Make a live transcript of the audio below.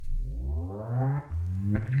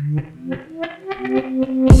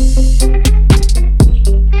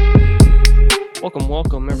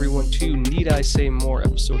Need I Say More,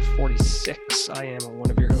 episode 46. I am one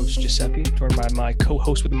of your hosts, Giuseppe, joined by my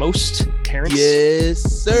co-host with the most, Terrence. Yes,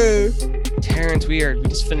 sir. Terrence, we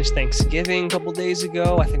just finished Thanksgiving a couple days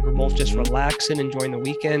ago. I think we're both just relaxing, enjoying the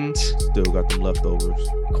weekend. Still got them leftovers.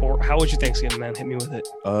 How was your Thanksgiving, man? Hit me with it.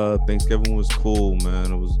 Thanksgiving was cool,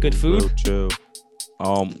 man. It was good food. Real chill.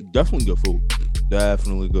 Definitely good food.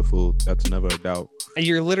 Definitely good food. That's never a doubt. And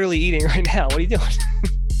you're literally eating right now. What are you doing?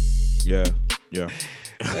 Yeah.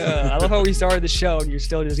 I love how we started the show and you're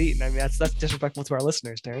still just eating. I mean, that's disrespectful to our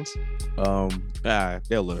listeners, Terrence.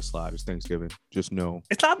 They'll let it slide. It's Thanksgiving. Just know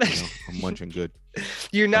it's not that I'm munching good.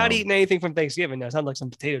 You're not eating anything from Thanksgiving. No, it sounds like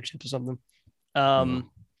some potato chips or something.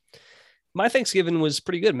 My Thanksgiving was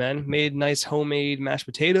pretty good, man. Made nice homemade mashed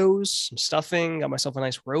potatoes, some stuffing, got myself a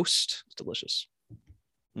nice roast. It's delicious.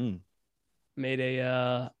 Made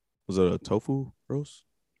was it a tofu roast?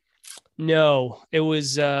 No, it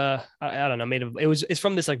was I don't know, it's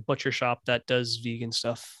from this like butcher shop that does vegan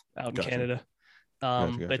stuff out in Canada.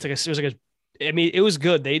 But it's like it was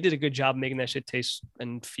good. They did a good job making that shit taste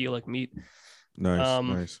and feel like meat.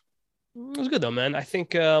 Nice. It was good though, man. I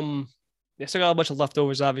think they still got a bunch of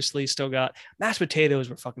leftovers, obviously. Still got mashed potatoes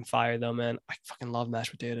were fucking fire though, man. I fucking love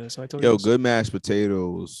mashed potatoes. So I told you good mashed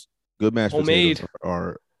potatoes. Good mashed potatoes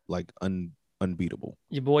are like unbeatable.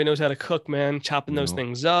 Your boy knows how to cook, man. Chopping those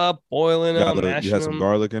things up, boiling them, mashing them. You had some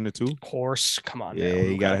garlic in it too? Of course. Come on. Yeah,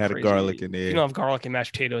 you gotta have the garlic in there. You don't have garlic and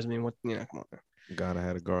mashed potatoes. I mean, come on. Gotta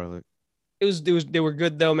have the garlic. They were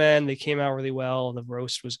good though, man. They came out really well. The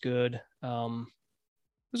roast was good. It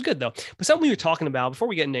was good though. But something we were talking about before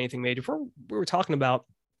we get into anything major, we were talking about,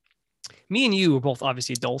 me and you were both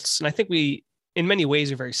obviously adults, and I think we, in many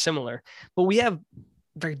ways, are very similar, but we have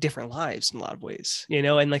very different lives in a lot of ways,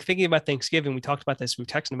 and like thinking about Thanksgiving, we talked about this, we were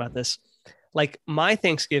texting about this. Like my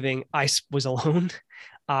Thanksgiving, I was alone.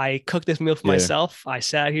 I cooked this meal for myself. I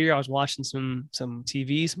sat here, I was watching some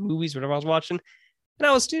TV, some movies, whatever I was watching, and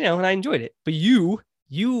I was, and I enjoyed it. But you,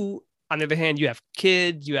 on the other hand, you have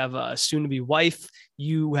kids, you have a soon-to-be wife,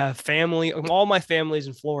 you have family. All my family's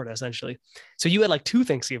in Florida, essentially. So you had like 2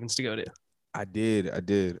 Thanksgivings to go to. I did.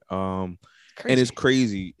 Crazy. And it's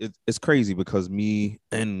crazy. It's crazy because me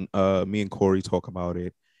and Corey talk about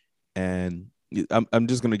it, and I'm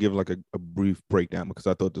just gonna give like a brief breakdown because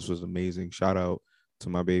I thought this was amazing. Shout out to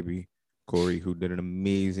my baby Corey, who did an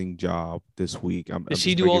amazing job this week. Did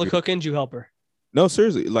she do all the cooking? Did you help her? No,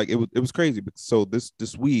 seriously, like it was crazy. So this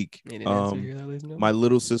week, my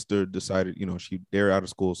little sister decided, they're out of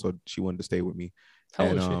school, so she wanted to stay with me. How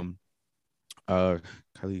old is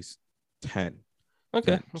she? Kylie's 10.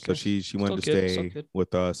 Okay. So she wanted to stay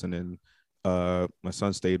with us, and then my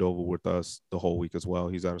son stayed over with us the whole week as well.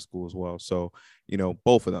 He's out of school as well. So,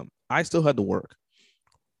 both of them. I still had to work.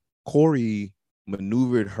 Corey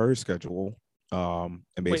maneuvered her schedule. And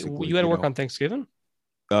basically, wait, you had to work on Thanksgiving?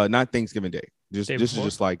 Not Thanksgiving Day. This is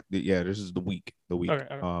just like this is the week.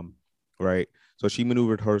 Okay. Right. So she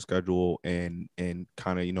maneuvered her schedule and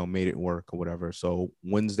kind of made it work or whatever. So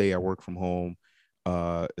Wednesday I worked from home,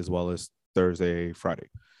 as well as Thursday, Friday.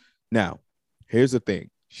 Now, here's the thing.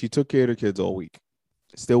 She took care of the kids all week.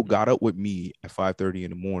 Still got up with me at 5:30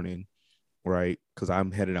 in the morning, right? Because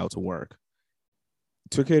I'm headed out to work.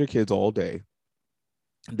 Took care of the kids all day.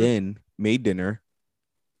 Then made dinner,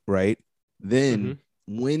 right? Then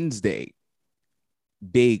Wednesday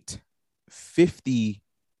baked 50.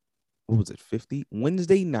 What was it? 50?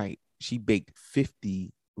 Wednesday night, she baked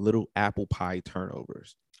 50 little apple pie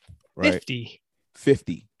turnovers. Right?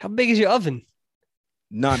 50. How big is your oven?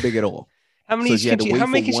 Not big at all. How many can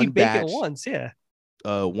she bake at once? Yeah.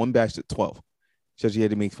 One batch at 12. So she had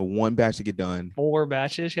to make for one batch to get done. 4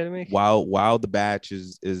 batches she had to make? While the batch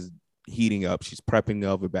is heating up, she's prepping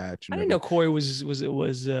the other batch. I didn't know Corey was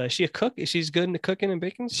she a cook? She's good into cooking and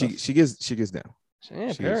baking stuff? She gets down.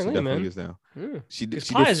 Yeah, she apparently, definitely gets down. She did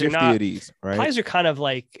 50 of these, right? Pies are kind of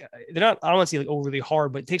like, they're not, I don't want to say like overly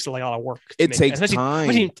hard, but it takes a lot of work. It takes time.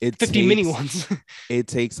 Especially 50 mini ones. It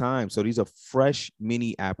takes time. So these are fresh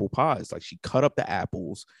mini apple pies. Like she cut up the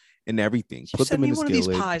apples and everything. Put them in the skillet. One of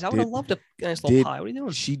these pies. I would have loved a nice little pie. What are you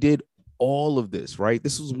doing? She did all of this, right?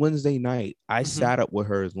 This was Wednesday night. I sat up with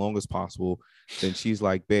her as long as possible. Then she's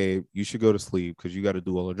like, babe, you should go to sleep because you got to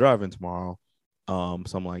do all the driving tomorrow. So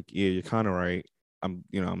I'm like, yeah, you're kind of right. I'm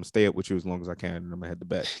gonna stay up with you as long as I can, and I'm gonna head to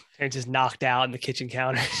bed. And just knocked out in the kitchen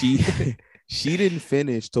counter. She didn't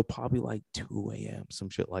finish till probably like 2 a.m., some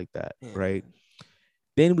shit like that, right?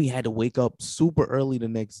 Then we had to wake up super early the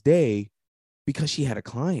next day because she had a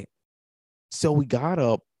client. So we got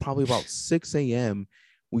up probably about 6 a.m.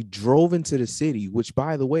 We drove into the city, which,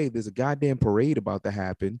 by the way, there's a goddamn parade about to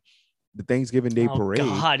happen. the Thanksgiving Day Oh parade.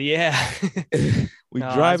 God, yeah. We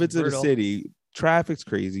No, drive that's into the brutal. city. Traffic's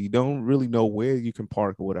crazy. You don't really know where you can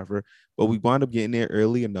park or whatever. But we wound up getting there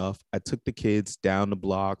early enough. I took the kids down the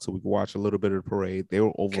block so we could watch a little bit of the parade. They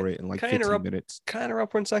were Can, over it in like can I 15 interrupt? minutes. Can I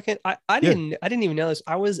interrupt 1 second? I Yeah, didn't even know this.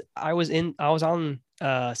 I was on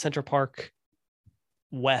Central Park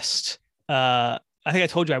West. I think I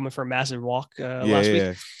told you I went for a massive walk yeah, last yeah, week,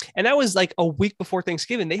 yeah. and that was like a week before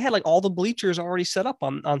Thanksgiving. They had like all the bleachers already set up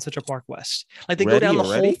on Central Park West. Like they go Ready down the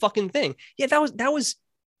whole already? fucking thing. Yeah, that was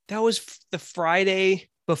the Friday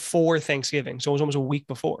before Thanksgiving, so it was almost a week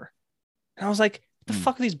before. And I was like, the Hmm.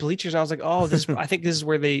 fuck are these bleachers? And I was like, oh, this. I think this is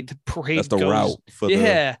where the That's parade the goes. route for the.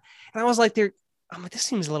 Yeah, and I was like, I'm like, this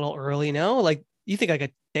seems a little early, no? Like you think like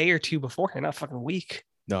a day or two beforehand, not a fucking week.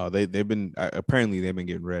 No, they've been apparently they've been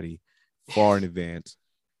getting ready far in advance.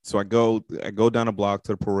 So I go down a block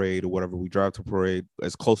to the parade or whatever. We drive to the parade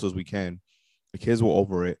as close as we can. The kids were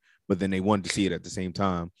over it, but then they wanted to see it at the same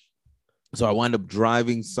time. So I wind up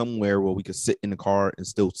driving somewhere where we could sit in the car and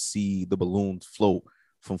still see the balloons float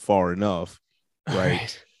from far enough, All right?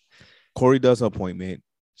 right. Corey does her appointment.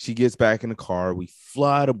 She gets back in the car. We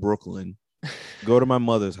fly to Brooklyn, go to my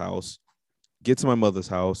mother's house, get to my mother's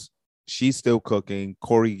house. She's still cooking.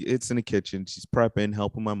 Corey, it's in the kitchen. She's prepping,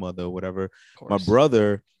 helping my mother, whatever. Of My course.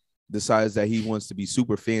 brother decides that he wants to be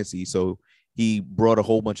super fancy. So he brought a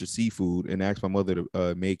whole bunch of seafood and asked my mother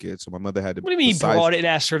to make it. So my mother had to, What do you mean he besides, brought it and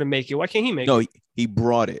asked her to make it? Why can't he make no, it? he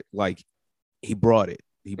brought it. Like he brought it.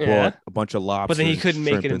 He Yeah, brought a bunch of but then lobster he and couldn't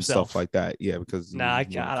make it shrimp and stuff himself. like that. Yeah, because Nah, he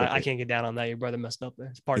wouldn't cook I it. can't get down on that. Your brother messed up there.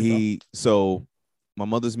 It's party foul. So my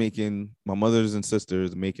mother's and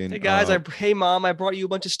sisters making Hey guys, hey mom, I brought you a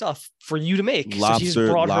bunch of stuff for you to make. So she just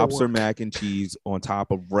brought her lobster work. mac and cheese on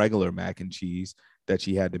top of regular mac and cheese that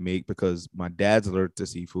she had to make because my dad's allergic to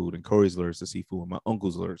seafood and Corey's allergic to seafood and my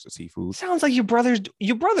uncle's allergic to seafood. Sounds like your brother is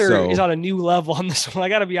So on a new level on this one. I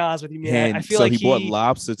gotta be honest with you, man. I and feel so like he bought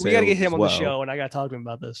lobster we gotta get tails him as on the well. show, and I gotta talk to him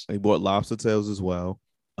about this. He bought lobster tails as well.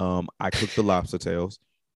 I cooked the lobster tails.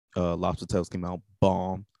 Lobster tails came out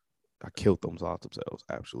bomb. I killed those lobster tails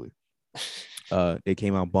actually. They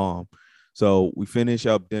came out bomb. So we finish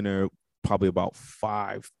up dinner probably about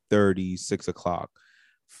 5:30, 6 o'clock.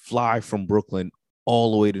 Fly from Brooklyn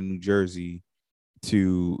all the way to New Jersey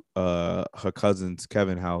to her cousin's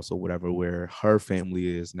Kevin house or whatever, where her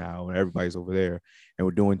family is now, and everybody's over there. And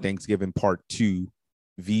we're doing Thanksgiving part two,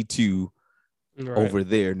 V2 Right. over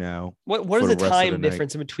there now What is for the the rest of the time night.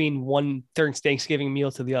 difference in between one Thanksgiving meal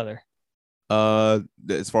to the other?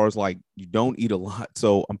 As far as like you don't eat a lot,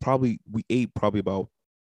 so we ate probably about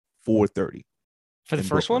 4:30 For the in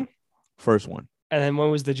first Brooklyn. one? First one. And then when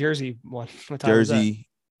was the Jersey one? What time was that? Jersey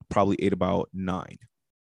probably ate about 9.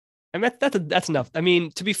 I mean, that's enough. I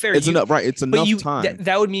mean, to be fair, It's enough, right? It's but enough you time.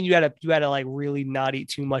 that would mean you had to like really not eat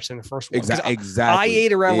too much in the first one. Because I Exactly.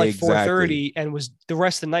 ate around like Exactly. 4:30 and was the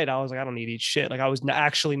rest of the night I was like, I don't need to eat shit. Like I was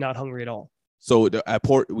actually not hungry at all. So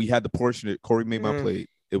we had the portion that Corey made my plate.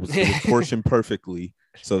 It was portioned perfectly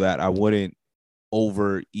so that I wouldn't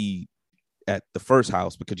overeat at the first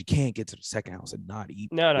house because you can't get to the second house and not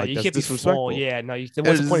eat. No, Like you that's can't be full. disrespectful. Yeah, no,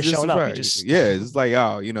 what's the point of showing up? You just Yeah, it's like,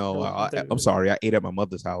 oh, I'm Sorry. sorry, I ate at my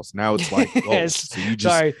mother's house. Now it's like, oh, so you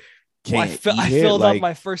just Sorry. Well, can't eat I it. filled up Like,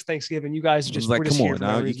 my first Thanksgiving. You guys it's just like, were just come here on for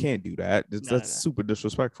no now, you reason. can't do that. No, That's no. super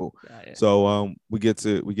disrespectful. Yeah. So we get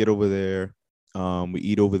over there, we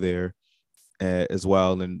eat over there as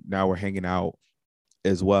well, and now we're hanging out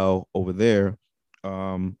as well over there.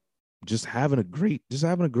 Just having a great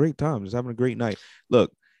time, just having a great night.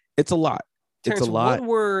 Look, it's a lot. Terrence, It's a lot. what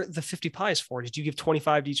were the 50 pies for? Did you give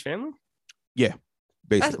 25 to each family? Yeah,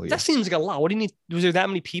 basically. That Yes. seems like a lot. What do you need? Was there that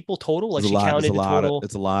many people total? Like It's a she lot. counted the total.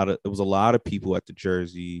 It was a lot of people at the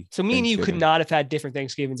Jersey. So me and you could Thanksgiving. not have had different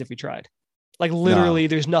Thanksgivings if we tried. Like literally,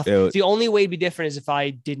 there's nothing. The only way it'd be different is if I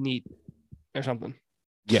didn't eat or something.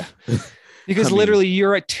 Yeah. Because I mean, literally,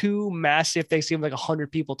 you're at two massive Thanksgiving, like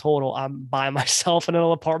 100 people total. I'm by myself in an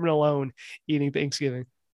apartment alone eating Thanksgiving.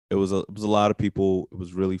 it was a lot of people. It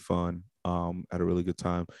was really fun. Had a really good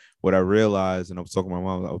time. What I realized, and I was talking to my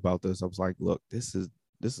mom about this, I was like, look, this is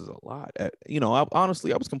a lot.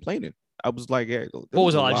 Honestly, I was complaining. I was like, hey, What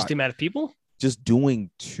was a lot? Just the amount of people? Just doing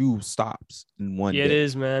 2 stops in one Yeah, day. it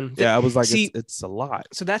is, man. Yeah, I was like, See, it's a lot.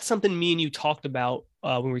 So that's something me and you talked about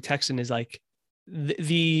when we were texting. Is like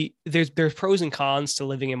there's pros and cons to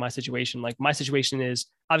living in my situation. Like my situation is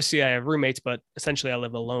obviously I have roommates, but essentially I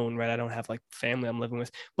live alone, right? I don't have like family I'm living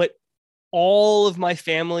with, but all of my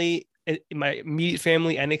family, my immediate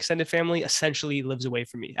family and extended family essentially lives away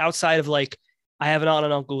from me outside of like, I have an aunt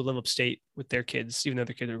and uncle who live upstate with their kids, even though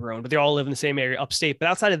their kids are grown, but they all live in the same area upstate. But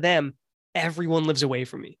outside of them, everyone lives away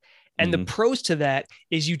from me. And the Mhm. pros to that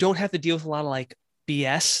is you don't have to deal with a lot of like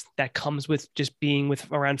BS that comes with just being with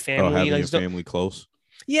around Oh, family. having Like, your family close.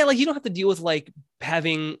 yeah, like you don't have to deal with like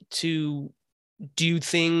having to do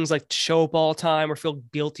things like show up all the time or feel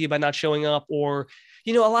guilty about not showing up. Or,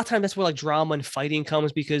 a lot of times that's where like drama and fighting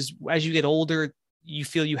comes because as you get older, you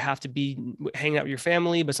feel you have to be hanging out with your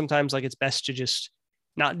family, but sometimes like it's best to just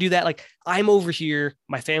not do that. Like I'm over here,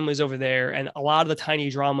 my family's over there, and a lot of the tiny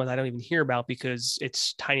dramas I don't even hear about because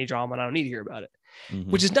it's tiny drama and I don't need to hear about it,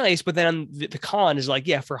 which Mhm. is nice. But then the con is like,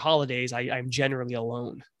 yeah, for holidays, I'm generally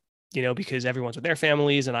alone, because everyone's with their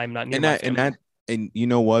families and I'm not near And my that and family. that and you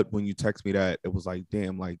know what? When you text me that, it was like,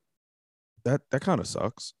 damn, like that kind of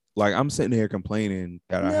sucks. Like I'm sitting here complaining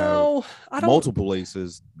that I have No, I don't. multiple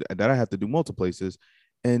places that I have to do multiple places,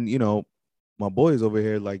 and my boy is over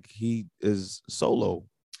here like he is solo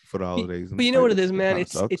for the holidays, and But it's you know like what it is, that man. kind of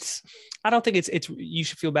It's sucks. it's. I don't think it's you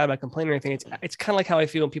should feel bad about complaining or anything. It's kind of like how I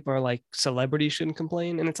feel when people are like celebrities shouldn't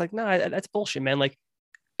complain, and it's like no, that's bullshit, man. Like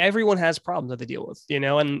everyone has problems that they deal with,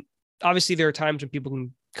 and obviously there are times when people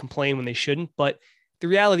can complain when they shouldn't, but the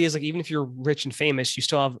reality is like even if you're rich and famous, you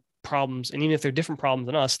still have problems, and even if they're different problems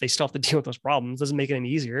than us, they still have to deal with those problems. Doesn't make it any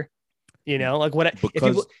easier. Like what if people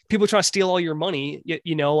Because people try to steal all your money,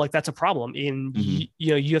 like that's a problem. And mhm,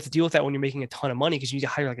 you have to deal with that when you're making a ton of money because you need to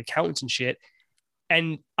hire like accountants and shit.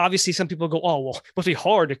 And obviously some people go, oh, well, it must be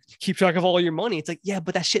hard to keep track of all your money. It's like, yeah,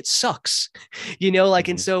 but that shit sucks, like,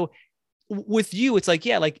 and mhm. so with you, it's like,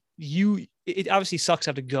 yeah, like it obviously sucks to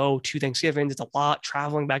have to go to Thanksgiving. It's a lot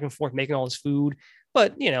traveling back and forth, making all this food,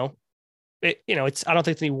 but it's, I don't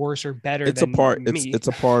think it's any worse or better It's a than part. It's me. it's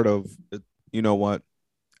a part of. You know what?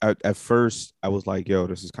 At first, I was like, "Yo,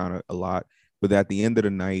 this is kind of a lot," but at the end of the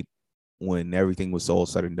night, when everything was all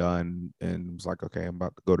said and done, and it was like, "Okay, I'm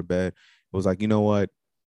about to go to bed," it was like, you know what?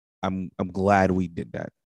 I'm glad we did that.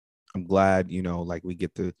 I'm glad, like we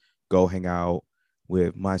get to go hang out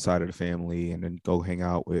with my side of the family and then go hang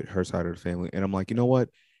out with her side of the family. And I'm like, you know what?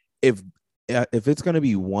 If if it's gonna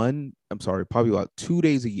be I'm sorry, probably about 2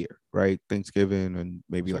 days a year, right? Thanksgiving and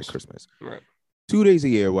maybe like Christmas. Right. 2 days a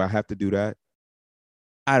year where I have to do that.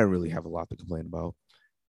 I don't really have a lot to complain about.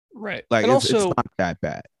 Right. Like And it's also, not that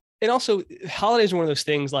bad. holidays are one of those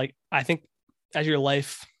things. Like I think as your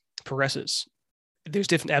life progresses, there's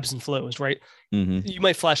different ebbs and flows, right? Mm-hmm. You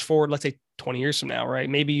might flash forward, let's say 20 years from now, right?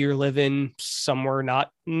 Maybe you're living somewhere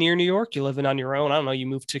not near New York. You're living on your own. I don't know. You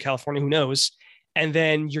moved to California, who knows? And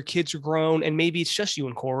then your kids are grown, and maybe it's just you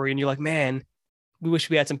and Corey, and you're like, man, we wish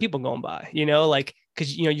we had some people going by, like,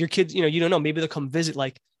 because, your kids, you don't know, maybe they'll come visit.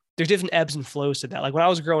 Like, there's different ebbs and flows to that. Like, when I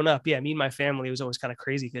was growing up, yeah, me and my family, it was always kind of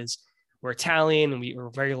crazy because we're Italian and we were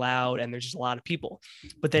very loud and there's just a lot of people.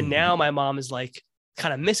 But then Mm-hmm. now my mom is like,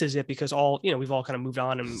 kind of misses it because we've all kind of moved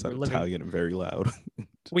on and Said we're living. Italian and very loud.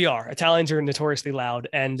 We are. Italians are notoriously loud,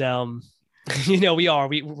 and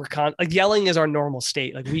we're like yelling is our normal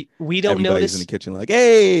state. Like we don't Everybody's in the notice. kitchen like,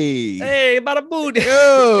 hey, Hey, bada boot.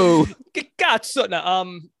 yo. Cazzo.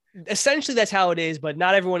 No, essentially that's how it is, but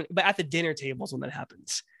not everyone. But at the dinner tables when that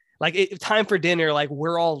happens, like time for dinner, like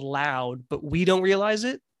we're all loud, but we don't realize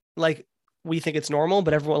it. Like we think it's normal,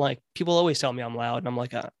 but everyone, like, people always tell me I'm loud, and I'm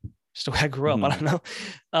like, just the way I grew up. I don't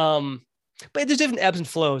know. But there's different ebbs and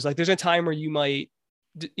flows. Like there's a time where you might,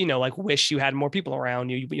 like wish you had more people around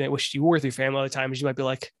you. You might wish you were with your family. Other times you might be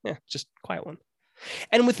like, yeah, just quiet one.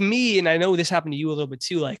 And with me, and I know this happened to you a little bit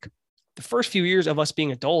too, like the first few years of us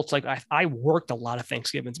being adults, like I worked a lot of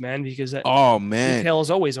Thanksgivings, man, because that Oh man, retail is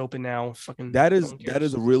always open now. Fucking that no is one that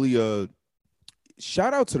is cares. a really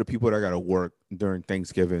shout out to the people that got to work during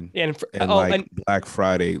Thanksgiving Yeah, and like and Black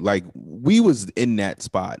Friday. Like we was in that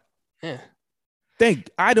spot. yeah.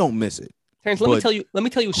 I don't miss it, Terrence, but let me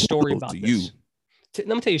tell you a story kudos to about you. this. Let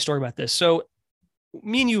me tell you a story about this. So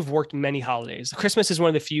me and you have worked many holidays. Christmas is one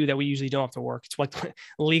of the few that we usually don't have to work. It's like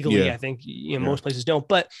legally, Yeah, I think, yeah. most places don't.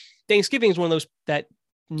 But Thanksgiving is one of those that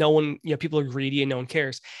no one, people are greedy and no one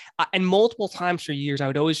cares. And multiple times for years, I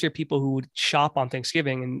would always hear people who would shop on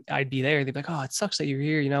Thanksgiving, and I'd be there. They'd be like, "Oh, it sucks that you're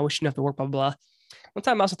here. I wish you didn't have to work." Blah blah blah. One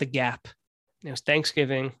time I was at the Gap. It was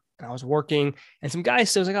Thanksgiving, and I was working, and some guy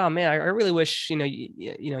said, "Was like, oh man, I really wish you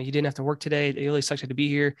didn't have to work today. It really sucks to be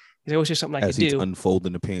here. Because I wish there's something I As could he's do."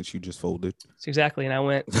 unfolding the pants you just folded. So exactly, and I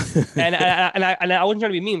went, and I wasn't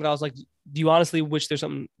trying to be mean, but I was like, "Do you honestly wish there's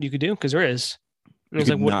something you could do? Because there is." And he You was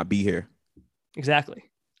could like, "What not be here. exactly?"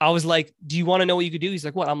 I was like, "Do you want to know what you could do?" He's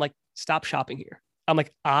like, "What?" I'm like, "Stop shopping here." I'm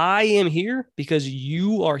like, "I am here because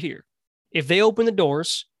you are here. If they open the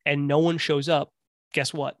doors and no one shows up,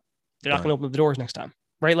 guess what? They're not going Done. to open the doors next time."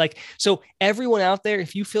 Right. Like, so everyone out there,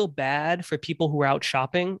 if you feel bad for people who are out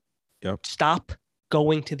shopping, Yep. stop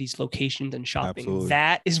going to these locations and shopping. Absolutely.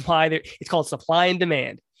 That is why it's called supply and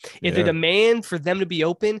demand. If the demand for them to be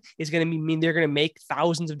open is going to mean they're going to make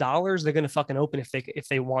thousands of dollars, they're going to fucking open if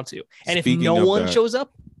they want to. And if no one shows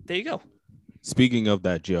up, there you go. Speaking of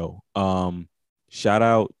that, Joe, shout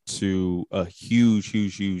out to a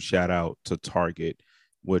huge shout out to Target,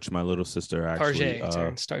 which my little sister actually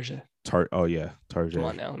Target. Oh yeah, Target. Come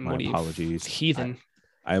on now. My apologies. Heathen.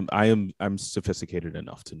 I'm sophisticated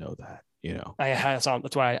enough to know that, you know.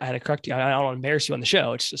 That's why I had to correct you. I don't want to embarrass you on the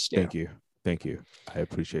show. It's just Thank you. I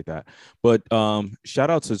appreciate that. But shout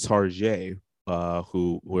out to Target,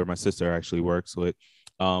 where my sister actually works with.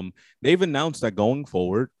 They've announced that going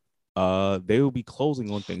forward, they will be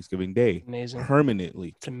closing on Thanksgiving Day. Amazing.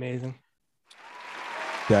 Permanently. It's amazing.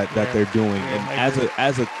 That they're doing. And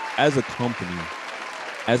as a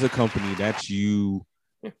company, that's you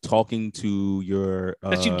talking to your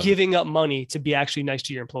that's you giving up money to be actually nice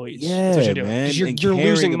to your employees. Yeah, that's what you're doing. Man. You're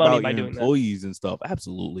losing money by doing employees that. And stuff.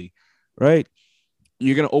 Absolutely. Right.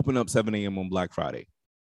 You're gonna open up 7 a.m. on Black Friday.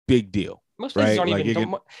 Big deal. Most places aren't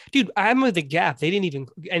even. Dude, I'm with the Gap. They didn't even.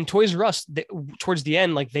 And Toys R Us, towards the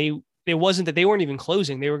end, like it wasn't that they weren't even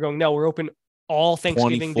closing. They were going, no, we're open all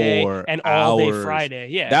Thanksgiving Day and all day Friday.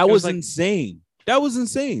 Yeah, that was insane. That was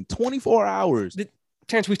insane. 24 hours.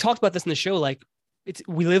 Terrence, we've talked about this in the show. Like,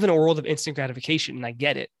 we live in a world of instant gratification, and I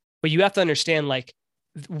get it. But you have to understand, like,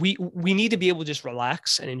 we need to be able to just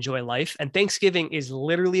relax and enjoy life. And Thanksgiving is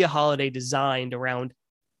literally a holiday designed around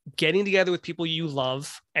getting together with people you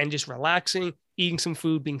love and just relaxing, eating some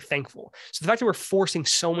food, being thankful. So the fact that we're forcing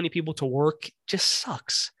so many people to work just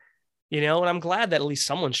sucks, you know. And I'm glad that at least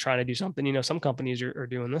someone's trying to do something. You know, some companies are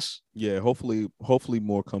doing this. Yeah, hopefully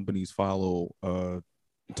more companies follow.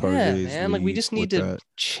 Yeah, man. Like, we just need to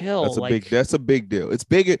chill. That's a big deal. It's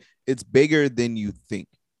bigger than you think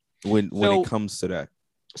when it comes to that.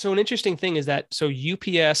 So an interesting thing is that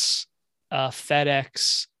UPS,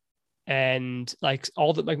 FedEx, and like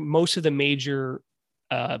most of the major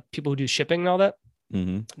people who do shipping and all that,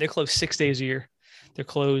 they're closed 6 days a year. They're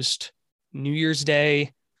closed New Year's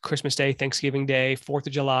Day, Christmas Day, Thanksgiving Day, 4th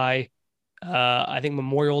of July, I think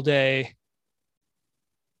Memorial Day,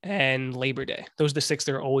 and Labor Day. Those are the 6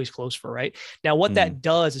 they're always closed for, right? Now, what that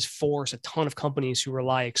does is force a ton of companies who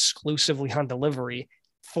rely exclusively on delivery,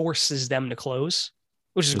 forces them to close,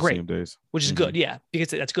 which is great, which is good. Yeah, because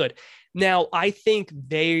that's good. Now, I think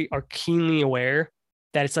they are keenly aware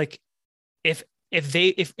that it's like, if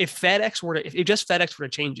FedEx were to, if just FedEx were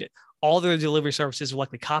to change it, all their delivery services will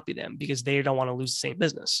likely copy them because they don't want to lose the same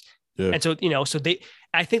business. Yeah. And so, you know,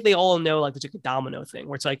 I think they all know, like, there's like a domino thing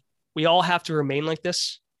where it's like, we all have to remain like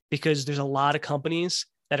this because there's a lot of companies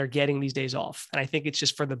that are getting these days off. And I think it's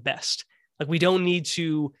just for the best. Like, we don't need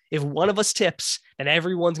to, if one of us tips, then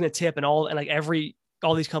everyone's going to tip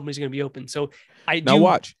all these companies are going to be open. So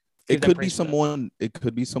watch. It could be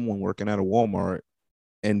someone working at a Walmart,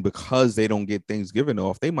 and because they don't get Thanksgiving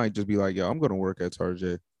off, they might just be like, yo, I'm going to work at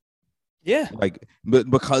Target. Yeah. Like, but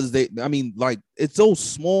because it's those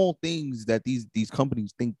small things that these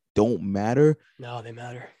companies think don't matter. No, they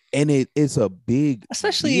matter. And it's a big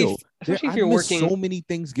especially deal. If you're working so many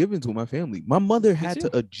Thanksgivings with my family. My mother had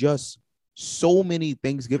to adjust so many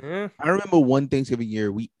Thanksgiving. Yeah. I remember one Thanksgiving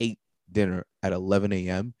year we ate dinner at 11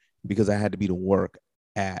 a.m. because I had to be to work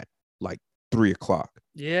at like 3 o'clock.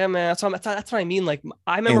 Yeah, man. That's what I mean. Like,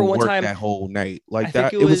 I remember one time that whole night. Like,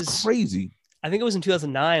 that it was crazy. I think it was in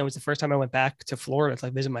 2009. It was the first time I went back to Florida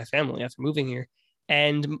to visit my family after moving here.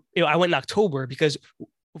 And, you know, I went in October because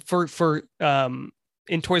for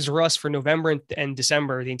in Toys R Us for November and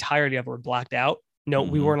December, the entirety of it were blacked out. No,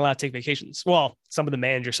 we weren't allowed to take vacations. Well, some of the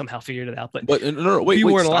managers somehow figured it out, but wait,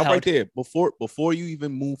 stop right there. Before you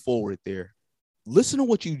even move forward there, listen to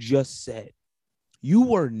what you just said. You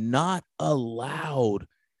were not allowed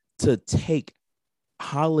to take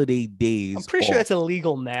holiday days. I'm pretty sure that's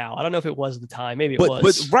illegal now. I don't know if it was at the time. Maybe it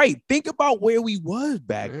was. But right, think about where we was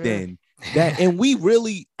back then. And we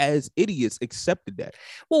really, as idiots, accepted that.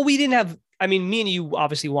 Well, we didn't have. I mean, me and you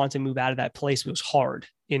obviously wanted to move out of that place. It was hard,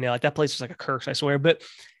 you know. Like, that place was like a curse, I swear. But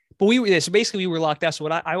we were so basically we were locked out. So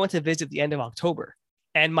when I went to visit the end of October,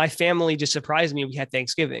 and my family just surprised me. We had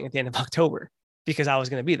Thanksgiving at the end of October because I was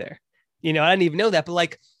going to be there. You know, I didn't even know that. But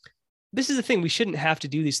like, this is the thing. We shouldn't have to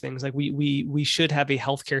do these things. Like, we should have a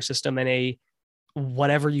healthcare system and a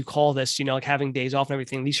whatever you call this. You know, like having days off and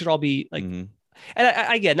everything. These should all be like. And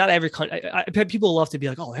I get not every country. People love to be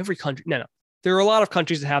like, oh, every country. No. There are a lot of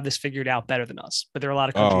countries that have this figured out better than us, but there are a lot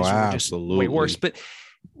of countries who are just way worse. But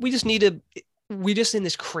we're just in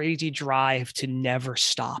this crazy drive to never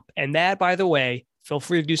stop. And that, by the way, feel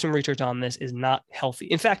free to do some research on this, is not healthy.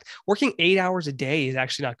 In fact, working 8 hours a day is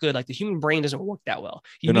actually not good. Like the human brain doesn't work that well.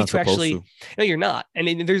 You You're need not to supposed actually, to. no, you're not. And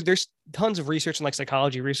there's tons of research and like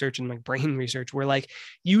psychology research and like brain research where like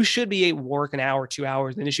you should be able to work an hour, 2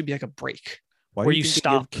 hours, then it should be like a break Why do where you you think they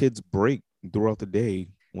give stop. kids break throughout the day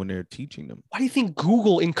when they're teaching them? Why do you think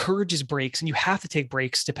Google encourages breaks and you have to take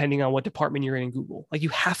breaks depending on what department you're in Google? Like you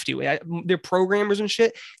have to. They're programmers and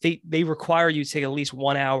shit. They require you to take at least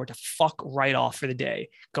 1 hour to fuck right off for the day.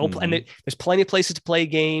 Go play. And there's plenty of places to play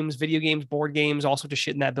games, video games, board games, all sorts of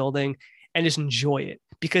shit in that building, and just enjoy it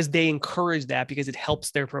because they encourage that because it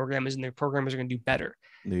helps their programmers and their programmers are going to do better.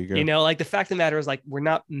 There you go. You know, like the fact of the matter is like we're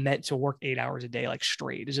not meant to work 8 hours a day like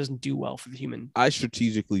straight. It doesn't do well for the human. I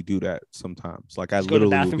strategically do that sometimes. Like I Just go to the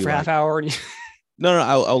literally bathroom will for be half like, hour. And no,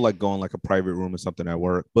 I'll like go in like a private room or something at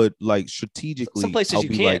work. But like strategically, some places I'll you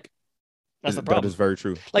be can't. like, That's the that problem. is very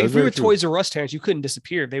true. Like That if is we very were true. Toys R Us, Terrence, you couldn't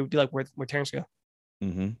disappear. They would be like, where Terrence go?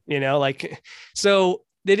 Mm-hmm. You know, like, so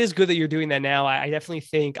it is good that you're doing that now. I definitely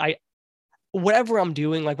think whatever I'm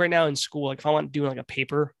doing, like right now in school, like if I want to do like a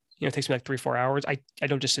paper, you know, it takes me like 3-4 hours. I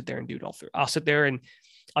don't just sit there and do it all through. I'll sit there and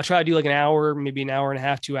I'll try to do like an hour, maybe an hour and a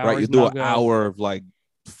half, 2 hours. Right, you do an hour of like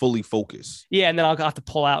fully focused. Yeah, and then I'll have to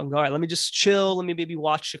pull out and go, all right, let me just chill. Let me maybe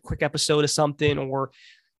watch a quick episode of something, or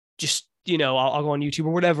just, you know, I'll go on YouTube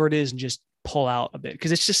or whatever it is and just pull out a bit.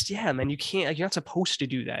 Because it's just, yeah, man, you can't, like, you're not supposed to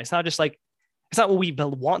do that. It's not just like, it's not what we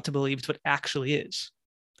want to believe. It's what it actually is.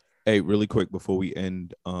 Hey, really quick before we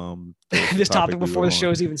end this topic before the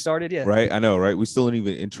show's even started. Yeah. Right. I know, right? We still didn't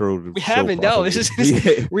even intro the We show haven't. No, this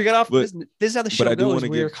is we got off. But, this is how the show goes.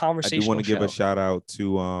 We're a conversational. I do want to give show. a shout out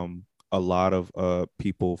to a lot of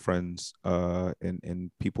people, friends,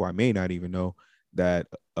 and people I may not even know that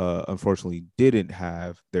unfortunately didn't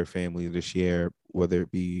have their family this year, whether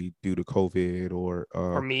it be due to COVID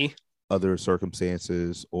or me, other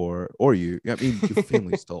circumstances, or you. I mean, your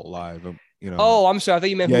family's still alive. You know. Oh, I'm sorry. I thought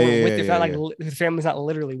you meant with their family. Yeah. Like the family's not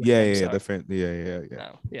literally with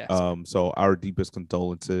them. Yeah. So our deepest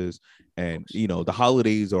condolences, and you know, the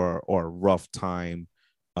holidays are a rough time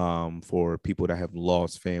for people that have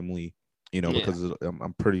lost family, you know, because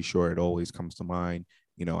I'm pretty sure it always comes to mind.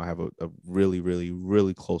 You know, I have a really, really,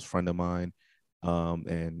 really close friend of mine,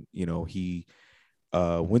 and you know, he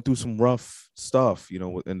went through some rough stuff, you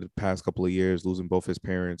know, in the past couple of years, losing both his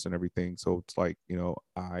parents and everything. So it's like, you know,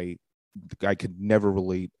 I could never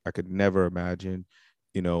relate. I could never imagine,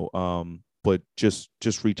 you know, but just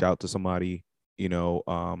reach out to somebody, you know,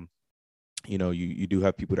 you do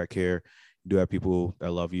have people that care. You do have people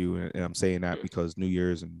that love you. And I'm saying that because New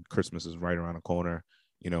Year's and Christmas is right around the corner,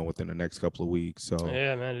 you know, within the next couple of weeks. So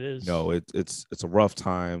yeah, man, it is. No, it's a rough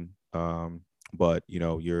time. But you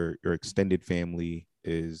know, your extended family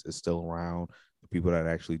is still around, the people that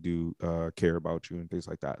actually do care about you and things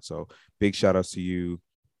like that. So big shout outs to you.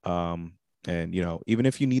 And you know, even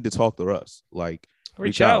if you need to talk to us, like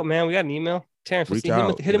reach out, man. We got an email. Terrence, hit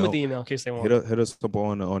him with the email in case they want. Hit us up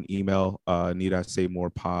on email. Need I say more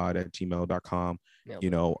pod@gmail.com. You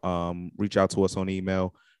know, reach out to us on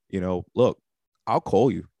email. You know, look, I'll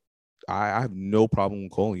call you. I have no problem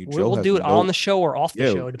calling you. We'll do it on the show or off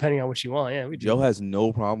the show, depending on what you want. Yeah, Joe has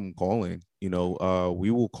no problem calling. You know,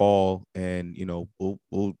 we will call and you know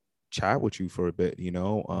we'll chat with you for a bit. You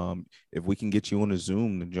know, if we can get you on a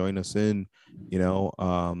Zoom to join us in, you know,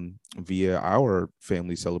 via our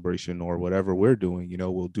family celebration or whatever we're doing, you know,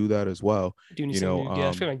 we'll do that as well. I feel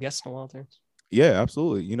like I guessed in a while there. Yeah,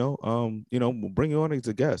 absolutely. You know, we'll bring you on as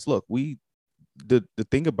a guest. Look, the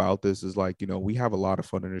thing about this is like, you know, we have a lot of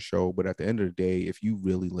fun in the show, but at the end of the day, if you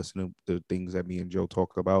really listen to the things that me and Joe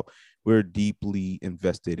talk about, we're deeply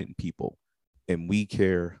invested in people and we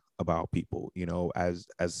care about people, you know, as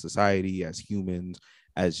society, as humans,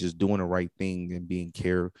 as just doing the right thing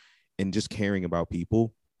and just caring about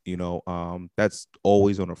people, you know, that's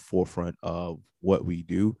always on the forefront of what we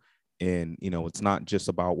do. And, you know, it's not just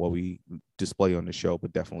about what we display on the show,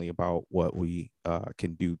 but definitely about what we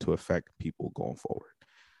can do to affect people going forward.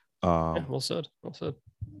 Well said.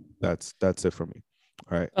 That's it for me.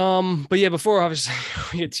 All right. But yeah, before obviously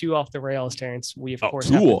we get too off the rails, Terrence, we of course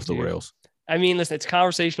too off the rails. I mean, listen, it's a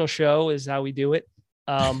conversational show is how we do it.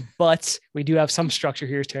 But we do have some structure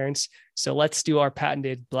here, Terrence. So let's do our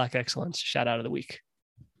patented Black Excellence shout out of the week.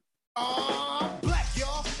 Black,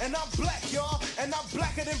 y'all, and I'm black, y'all, and I'm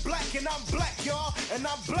blacker than black, and I'm black, y'all, and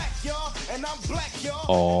I'm black, y'all, and I'm black, y'all.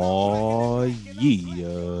 Oh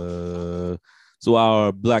yeah. So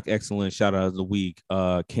our Black Excellence shout out of the week,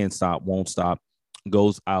 Can't Stop, Won't Stop,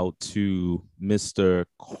 goes out to Mr.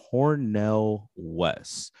 Cornel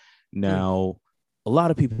West. Now, a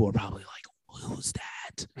lot of people are probably like, who's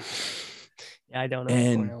that? Yeah, I don't know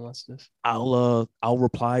And what Cornell West is. I'll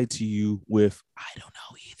reply to you with I don't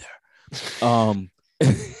know either.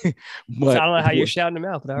 But I don't know how you're shouting him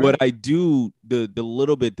out, but all what right. I do, the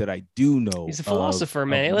little bit that I do know He's a philosopher,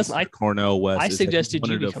 man. Hey, listen, Mr. Cornell West I is that he's suggested one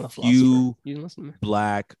you of the become a philosopher. few You didn't listen to me.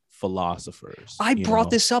 black philosophers. I brought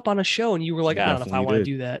this up on a show, and you were like, You I don't know if I definitely want to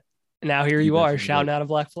did. do that. And now here You you are definitely shouting did. out a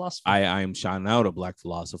black philosopher. I am shouting out a black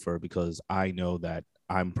philosopher because I know that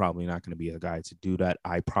I'm probably not going to be the guy to do that.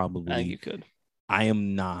 I think you could. I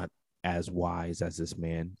am not as wise as this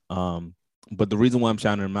man. But the reason why I'm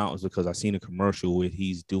shouting him out is because I seen a commercial where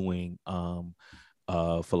he's doing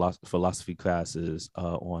philosophy classes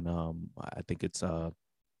on I think it's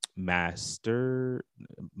Master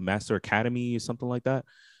Academy or something like that.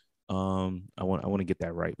 I want to get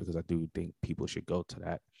that right because I do think people should go to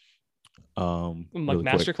that. Like really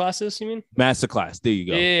master quick. classes, you mean? Master class. There you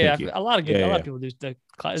go. Yeah, Thank you. a lot of people do the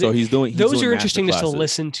class. So he's those doing are master interesting just to classes.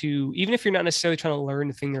 listen to, even if you're not necessarily trying to learn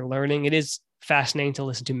the thing they're learning. It is fascinating to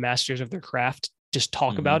listen to masters of their craft just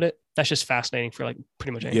talk about it. That's just fascinating for like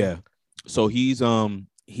pretty much anything. Yeah. So he's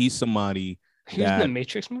somebody he was in the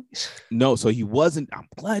Matrix movies. No, so he wasn't. I'm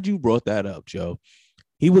glad you brought that up, Joe.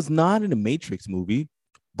 He was not in a Matrix movie,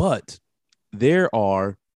 but there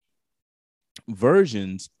are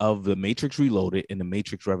versions of the Matrix Reloaded and the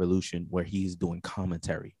Matrix Revolution where he's doing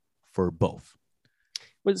commentary for both.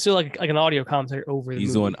 So like an audio commentary over the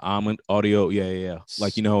He's movie. doing audio, yeah.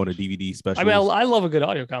 Like on a DVD special. I mean, I love a good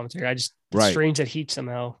audio commentary. It's strange that heat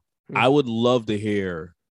somehow. I would love to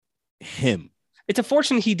hear him. It's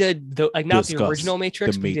unfortunate he did not the original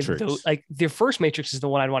Matrix, the Matrix. Like the first Matrix is the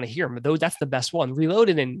one I'd want to hear, but that's the best one.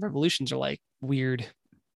 Reloaded and Revolutions are like weird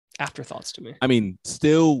afterthoughts to me. I mean,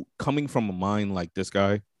 still coming from a mind like this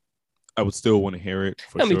guy, I would still want to hear it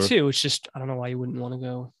for sure. Me too. It's just I don't know why you wouldn't want to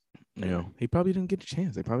go. He probably didn't get a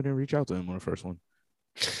chance. They probably didn't reach out to him on the first one.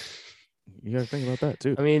 You got to think about that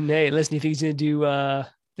too. I mean, hey, listen, you think he's gonna do the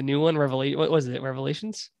new one, Revelation? What was it,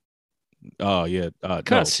 Revelations? Oh yeah,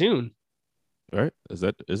 kind of soon. Right? Is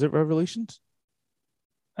it Revelations?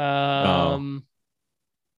 I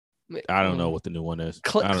don't know what the new one is.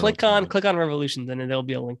 Click on Revolutions, and then there'll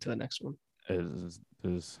be a link to the next one.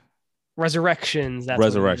 Is Resurrections? That's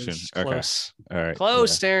Resurrection. Okay. Close. All right.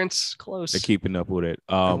 Close, Terrence. Close. They're keeping up with it.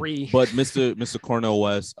 Agree. But Mr. Cornell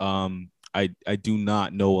West, I do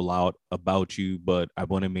not know a lot about you, but I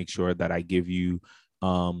want to make sure that I give you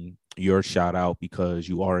your shout out because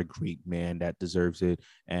you are a great man that deserves it,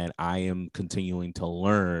 and I am continuing to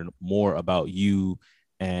learn more about you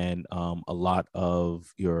and a lot of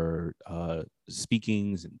your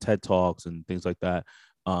speakings and TED Talks and things like that.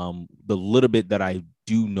 The little bit that I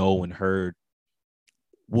do know and heard,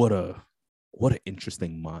 what an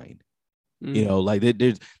interesting mind. Like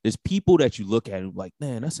there's people that you look at and like,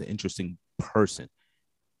 man, that's an interesting person.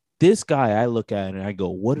 This guy I look at and I go,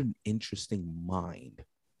 what an interesting mind.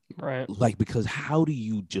 Right. Like, because how do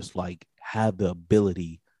you just like have the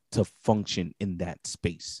ability to function in that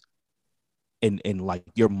space? And like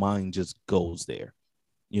your mind just goes there.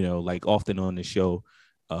 Like often on the show,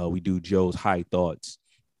 we do Joe's high thoughts,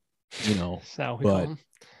 but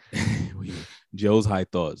Joe's high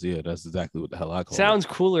thoughts. Yeah, that's exactly what the hell I call it. Sounds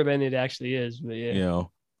cooler than it actually is, but yeah.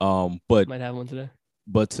 But might have one today.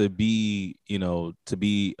 But to be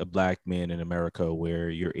a black man in America where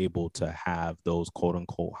you're able to have those quote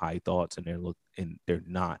unquote high thoughts and they're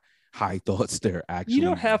not high thoughts, they're actually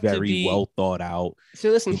very well thought out. So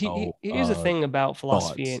listen, here's the thing about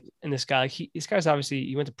philosophy and this guy. This guy's obviously,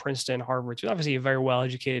 he went to Princeton, Harvard, so obviously a very well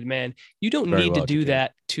educated man. You don't need to do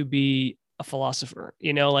that to be a philosopher,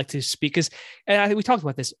 like to speak. And I think we talked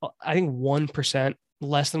about this. I think 1%,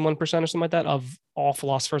 less than 1% or something like that of all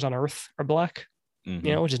philosophers on Earth are black.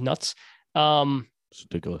 Which is nuts. It's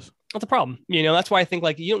ridiculous. That's a problem. That's why I think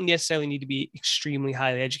like you don't necessarily need to be extremely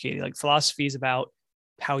highly educated. Like philosophy is about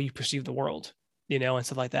how you perceive the world, and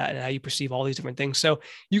stuff like that, and how you perceive all these different things. So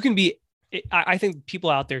you can be. I think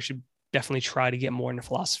people out there should definitely try to get more into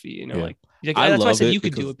philosophy. Like that's why I said you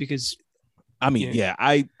could do it because. I mean,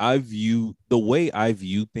 I view the way I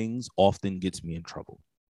view things often gets me in trouble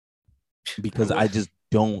because I just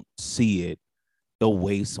don't see it the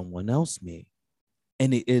way someone else may.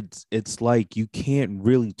 And it's like you can't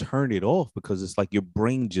really turn it off because it's like your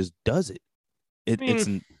brain just does it. It's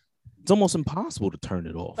almost impossible to turn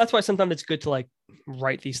it off. That's why sometimes it's good to like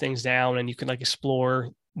write these things down and you can like explore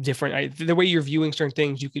different the way you're viewing certain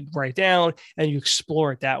things. You could write it down and you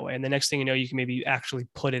explore it that way. And the next thing you know, you can maybe actually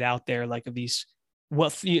put it out there like of these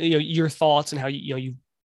your thoughts and how you've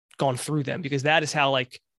gone through them, because that's how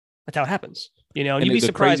it happens. And you'd be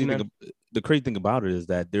surprised. The crazy thing about it is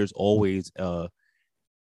that there's always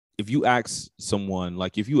if you ask someone,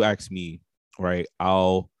 like if you ask me right?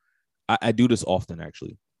 I do this often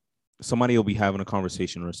actually. Somebody will be having a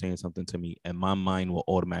conversation or saying something to me, and my mind will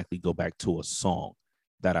automatically go back to a song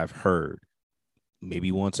that I've heard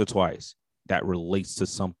maybe once or twice that relates to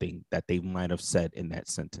something that they might have said in that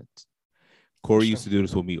sentence. Corey used to do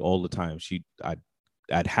this with me all the time.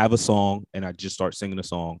 I'd have a song and I'd just start singing a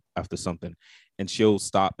song after something, and she'll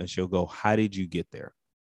stop and she'll go, "How did you get there?"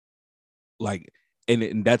 Like,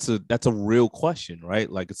 and that's a real question, right?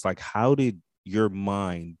 Like, it's like, how did your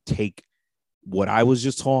mind take what I was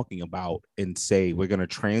just talking about and say, we're gonna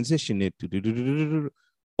transition it to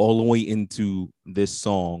all the way into this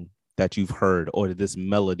song that you've heard, or this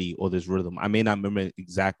melody or this rhythm. I may not remember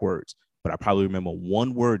exact words, but I probably remember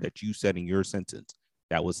one word that you said in your sentence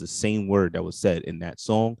that was the same word that was said in that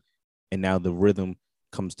song. And now the rhythm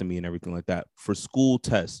comes to me and everything like that. For school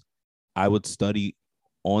tests, I would study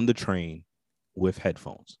on the train with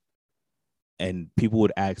headphones. And people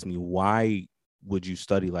would ask me, why would you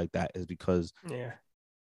study like that? Is because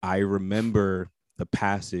I remember the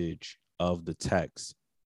passage of the text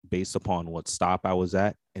based upon what stop I was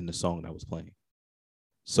at and the song that I was playing.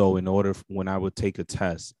 So in order, when I would take a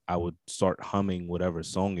test, I would start humming whatever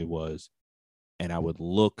song it was, and I would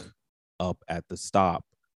look up at the stop,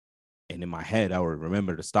 and in my head, I would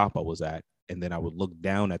remember the stop I was at, and then I would look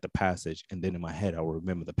down at the passage, and then in my head, I would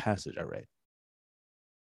remember the passage I read.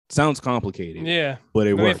 Sounds complicated, but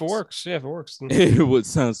it works. If it works, if it works, it would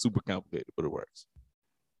sound super complicated, but it works.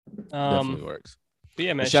 Definitely works. But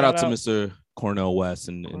yeah, man. Shout out to Mr. Cornel West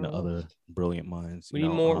and the other brilliant minds. We need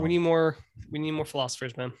more. We need more. We need more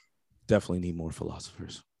philosophers, man. Definitely need more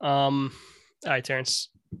philosophers. All right, Terrence.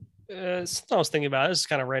 Something I was thinking about. This is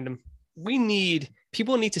kind of random.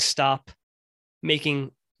 People need to stop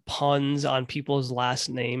making puns on people's last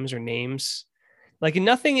names or names. Like,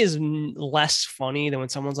 nothing is less funny than when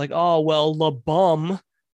someone's like, "Oh, well, LeBum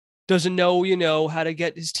doesn't know, how to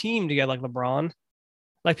get his team together like LeBron."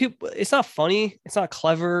 Like, people, it's not funny. It's not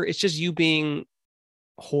clever. It's just you being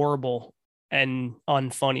horrible and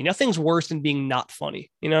unfunny. Nothing's worse than being not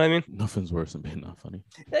funny. You know what I mean? Nothing's worse than being not funny.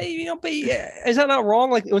 But is that not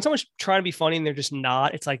wrong? Like, when someone's trying to be funny and they're just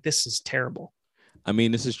not, it's like, this is terrible. I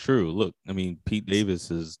mean, this is true. Look, I mean, Pete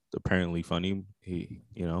Davis is apparently funny. He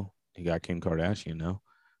got Kim Kardashian now.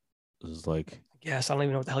 It's like, yes, I don't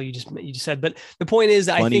even know what the hell you just said. But the point is,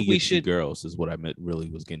 I think we should. Girls is what I meant.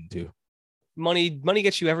 Really was getting to. Money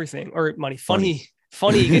gets you everything, or funny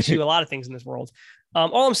gets you a lot of things in this world.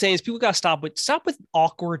 All I'm saying is people got to stop with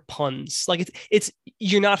awkward puns. Like, it's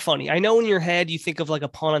you're not funny. I know in your head you think of like a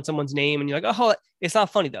pun on someone's name and you're like, oh, it's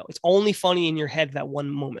not funny though. It's only funny in your head that one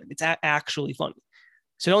moment. It's actually funny.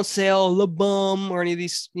 So don't say, oh, LeBum or any of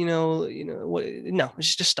these, what? No,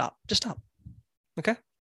 just stop. Just stop. Okay.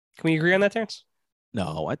 Can we agree on that, Terrence?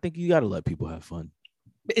 No, I think you got to let people have fun.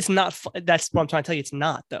 It's not fun. That's what I'm trying to tell you. It's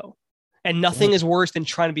not though. And nothing is worse than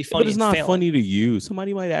trying to be funny. But it's not funny to you.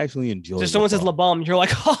 Somebody might actually enjoy it. So someone says LeBum, you're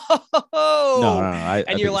like, oh, no.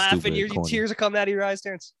 And you're laughing. Your tears are coming out of your eyes,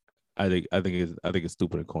 Terrence. I think it's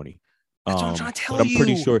stupid and corny. That's what I'm trying to tell you. I'm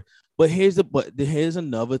pretty sure. But here's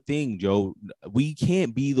another thing, Joe. We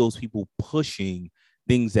can't be those people pushing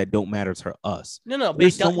things that don't matter to us. No.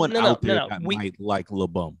 There's someone out there that might like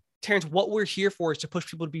LeBum. Terrence, what we're here for is to push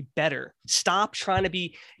people to be better. Stop trying to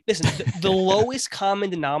be. Listen, the lowest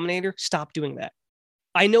common denominator. Stop doing that.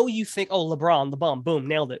 I know you think, oh, LeBron, the bum, boom,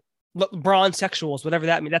 nailed it. LeBron sexuals, whatever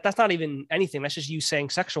that means. That's not even anything. That's just you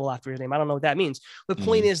saying sexual after his name. I don't know what that means. The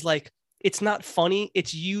point is, like, it's not funny.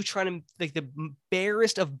 It's you trying to, like, the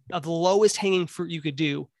barest of the lowest hanging fruit you could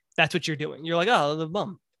do. That's what you're doing. You're like, oh, the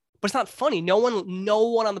bum, but it's not funny. No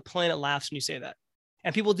one on the planet laughs when you say that.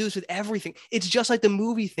 And people do this with everything. It's just like the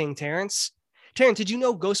movie thing, Terrence. Terrence, did you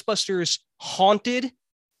know Ghostbusters haunted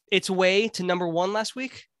its way to #1 last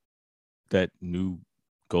week? That new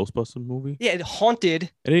Ghostbusters movie? Yeah, it haunted.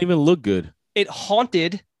 It didn't even look good. It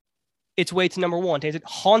haunted its way to #1. Terrence, it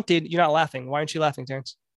haunted. You're not laughing. Why aren't you laughing,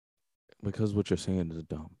 Terrence? Because what you're saying is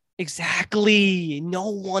dumb. Exactly. No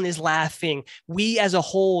one is laughing. We as a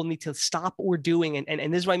whole need to stop what we're doing.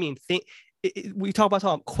 And this is what I mean. We talk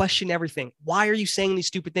about question everything. Why are you saying these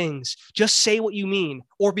stupid things? Just say what you mean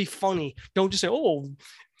or be funny. Don't just say, oh,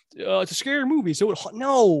 it's a scary movie. So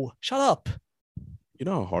no, shut up. You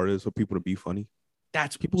know how hard it is for people to be funny?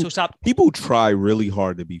 That's people. So stop. People try really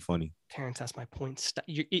hard to be funny. Terrence, that's my point. Stop.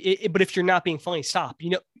 But if you're not being funny, stop.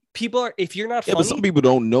 People are, if you're not funny. But some people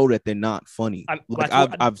don't know that they're not funny. I've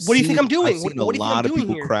what do you think I'm doing? I've seen a lot of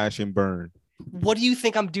people crash and burn. What do you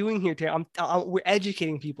think I'm doing here, Terry? We're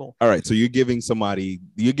educating people. All right, so you're giving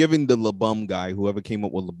the LeBum guy, whoever came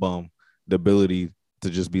up with LeBum, the ability to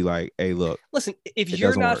just be like, hey, look, Listen, if It you're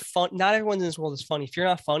doesn't not work. fun, not everyone in this world is funny. If you're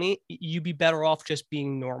not funny, you'd be better off just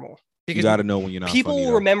being normal. you Because got to know when you're not people funny.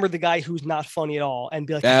 will though. remember the guy who's not funny at all and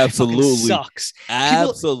be like, "That guy fucking Absolutely. sucks."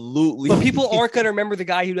 Absolutely. But people aren't going to remember the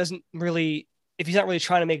guy who doesn't really, if he's not really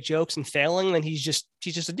trying to make jokes and failing, then he's just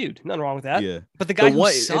a dude. Nothing wrong with that. Yeah. But the guy The who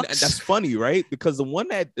one, and sucks, that's funny, right? Because the one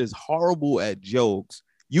that is horrible at jokes,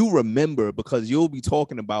 you remember because you'll be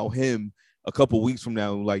talking about him a couple weeks from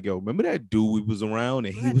now. Like, yo, remember that dude we was around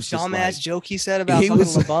and he that was just dumbass like, joke he said about he fucking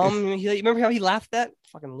was- LeBum. You remember how he laughed at?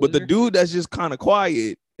 Fucking loser. but the dude that's just kind of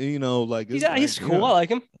quiet, you know, like he's it's cool. like, I like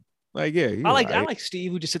him. like, yeah, I like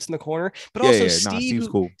Steve who just sits in the corner. But Yeah, also yeah, Steve, Steve's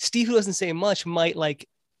cool. Steve who doesn't say much might like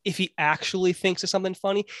if he actually thinks of something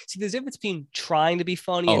funny. See, there's a difference between trying to be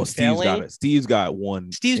funny Oh, and Steve's failing. got it. Steve's got one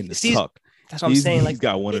in the tuck. That's what I'm saying. He's Like,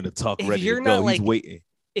 got one in the tuck if ready you're to not go. He's like- waiting.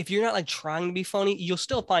 if you're not like trying to be funny, you'll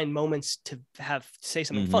still find moments to say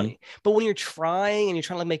something Mhm. funny. But when you're trying and you're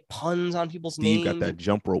trying to like make puns on people's Steve names, got that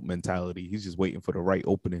jump rope mentality. He's just waiting for the right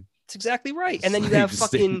opening. that's exactly right. And then you Like, have just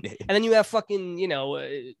sitting fucking, there. and then you have fucking, you know,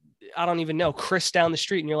 I don't even know, Chris down the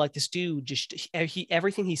street, and you're like, this dude just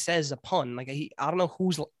everything he says is a pun. Like I don't know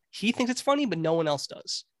he thinks it's funny, but no one else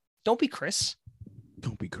does. Don't be Chris.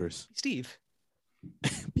 Don't be Chris. Be Steve.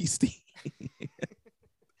 Be Steve.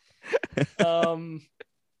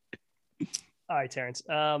 All right, Terrence.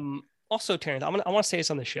 Also, Terrence, I want to say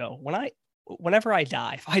this on the show. Whenever I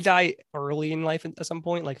die, if I die early in life at some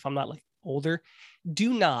point, like if I'm not like older,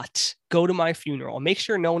 do not go to my funeral. Make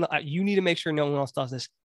sure no one. You need to make sure no one else does this.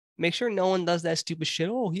 Make sure no one does that stupid shit.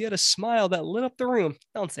 Oh, he had a smile that lit up the room.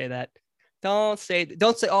 Don't say that. Don't say.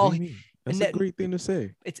 Oh, What do you mean? That's and a great thing to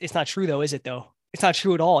say. it's not true though, is it though? It's not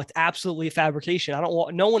true at all. It's absolutely a fabrication. I don't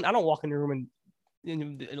walk in the room and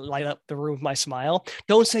light up the room with my smile.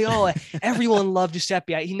 Don't say, "Oh, everyone loved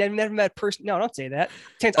Giuseppe. He never met a person." No, don't say that.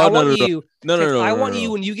 Terrence, Oh, I no, want no, you. No, Terrence, no. I want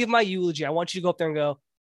you when you give my eulogy. I want you to go up there and go,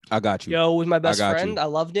 I got you. "Yo, was my best got friend. you. I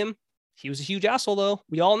loved him. He was a huge asshole, though.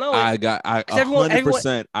 We all know it." I 'Cause everyone-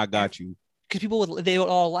 100%. I got you. Because people would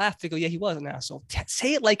all laugh. They go, "Yeah, he was an asshole."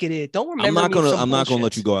 Say it like it is. Don't remember. I'm not me for gonna. some I'm not gonna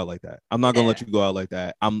let bullshit. you go out like that. I'm not gonna let you go out like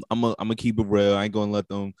that. I'm gonna keep it real. I ain't gonna let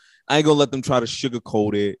them try to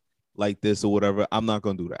sugarcoat it like this or whatever. I'm not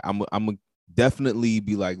gonna do that. I'm gonna definitely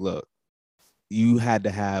be like, look, you had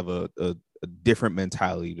to have a different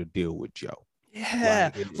mentality to deal with Joe.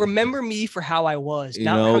 Yeah. Like, Remember me for how I was, you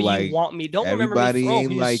not know, how like, you want me. Don't remember everybody me for,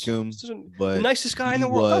 ain't he's like him, just the but nicest guy in he the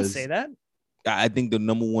world. Don't was- say that. I think the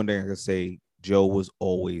number one thing I can say, Joe was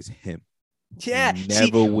always him. Yeah. He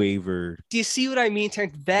See, never wavered. do you see what I mean,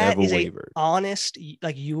 Terrence? That Never is wavered. a honest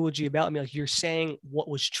like eulogy about me. Like you're saying what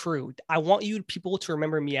was true. I want people to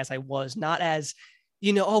remember me as I was, not as,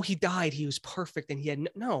 you know, oh, he died, he was perfect, and he had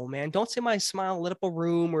no man. Don't say my smile lit up a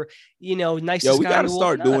room or, you know, nicest Yo, we guy in gotta the world.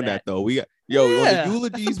 start None of doing that though. On Yeah, the that's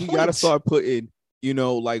eulogies, the we gotta point. start putting, you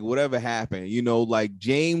know, like whatever happened. You know, like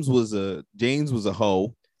James was a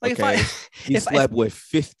hoe. Like Okay, he if I slept with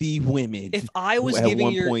 50 women if I was at giving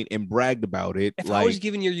one your point and bragged about it. if like, I was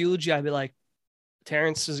giving your eulogy, I'd be like,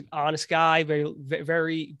 Terrence is an honest guy,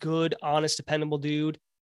 very good, honest, dependable dude.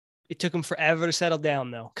 It took him forever to settle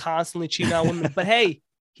down, though. Constantly cheating on women. But hey,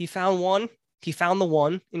 he found one. He found the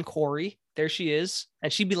one in Corey. There she is.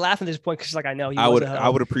 And she'd be laughing at this point because she's like, I know he I was would, a hoe. I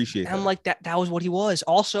would appreciate And that. I'm like, that was what he was.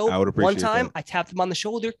 Also, I would one appreciate time that. I tapped him on the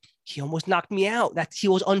shoulder. He almost knocked me out. That he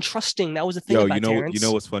was untrusting. That was the thing Yo, about you Terrence.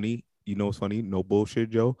 know what's funny? You know what's funny? No bullshit,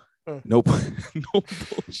 Joe. Huh. Nope. No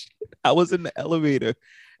bullshit. I was in the elevator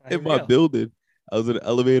Here in we my go. building. I was in the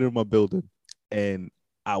elevator in my building, and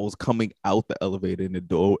I was coming out the elevator, and the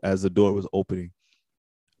door, as the door was opening,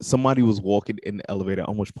 somebody was walking in the elevator. I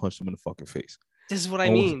almost punched him in the fucking face. This is what I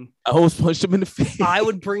Almost- mean. I almost punched him in the face. I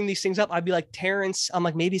would bring these things up. I'd be like, Terrence, I'm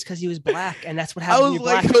like, maybe it's because he was black, and that's what I happened when was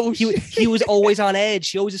you're like, black. oh, he shit. was always on edge.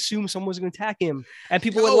 He always assumed someone was going to attack him, and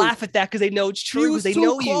people would Yo, laugh at that because they know it's He true because was they too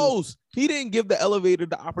know you. close. He didn't give the elevator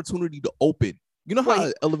the opportunity to open. You know how Wait,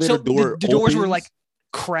 the elevator So door the doors were opens? like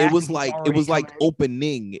cracked. It was and like already coming in,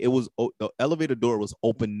 opening. It was the elevator door was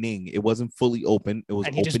opening. It wasn't fully open. It was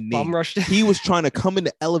and he just bum opening. rushed. He was trying to come in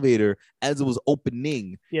the elevator as it was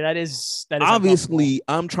opening. Yeah, that is Obviously,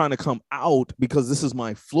 I'm trying to come out because this is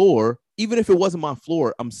my floor. Even if it wasn't my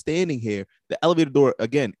floor, I'm standing here. The elevator door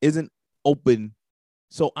again isn't open,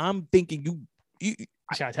 so I'm thinking you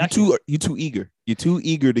too eager. You're too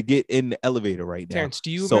eager to get in the elevator right now. Terrence,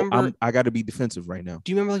 do you So remember? I got to be defensive right now.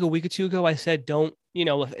 Do you remember like a week or two ago? I said, don't, you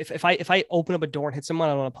know, if I open up a door and hit someone,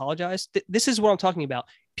 I don't apologize. This is what I'm talking about.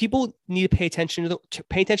 people need to pay attention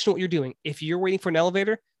to what you're doing. If you're waiting for an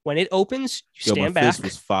elevator, when it opens, you stand back. My fist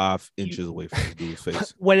was 5 inches away from this dude's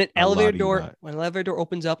face. When an elevator door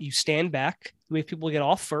opens up, you stand back. You wait for people to get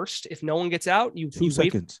off first. If no one gets out, you 2 you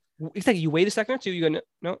seconds. Wait. You wait a second or two. You go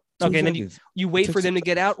no. Okay, and then you wait for them to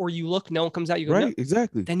get out, or you look. No one comes out. You go right. No.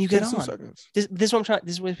 Exactly. Then you get on. This is what I'm trying.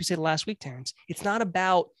 This is what we said last week, Terrence. It's not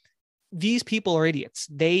about these people are idiots.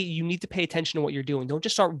 You need to pay attention to what you're doing. Don't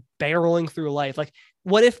just start barreling through life. Like,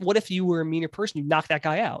 what if you were a meaner person? You knock that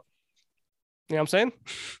guy out. You know what I'm saying?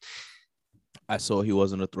 I saw he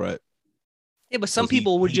wasn't a threat. Yeah, but some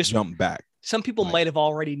people would just jump back. Some people might have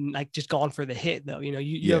already like just gone for the hit, though. You know,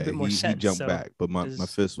 you have a bit more sense. He jumped back, but my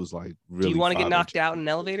fist was like really. Do you want to get knocked out in an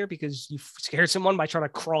elevator because you scared someone by trying to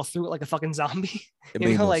crawl through it like a fucking zombie? It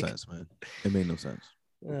made no sense, man. It made no sense.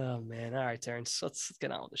 Oh man! All right, Terrence. Let's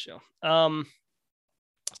get on with the show.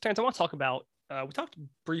 Terrence, I want to talk about. We talked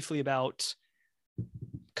briefly about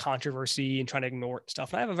controversy and trying to ignore it and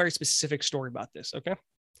stuff. And I have a very specific story about this. Okay.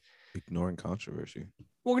 Ignoring controversy.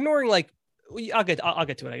 Well, ignoring like I'll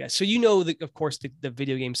get to it, I guess. So you know, of course, the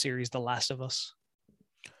video game series, The Last of Us.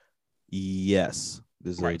 Yes,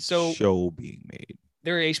 there's a show being made.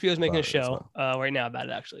 HBO is making a show right now about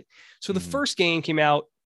it, actually. So the first game came out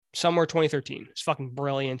summer 2013. It's fucking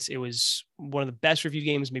brilliant. It was one of the best reviewed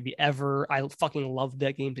games maybe ever. I fucking loved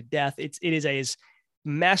that game to death. It is as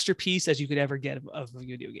masterpiece as you could ever get of a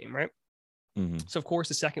video game, right? Mm-hmm. So of course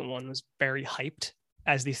the second one was very hyped.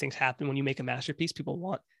 As these things happen when you make a masterpiece, people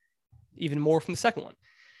want even more from the second one.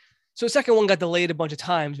 So the second one got delayed a bunch of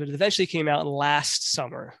times, but it eventually came out last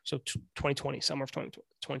summer. So 2020, summer of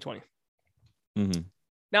 2020. Mm-hmm.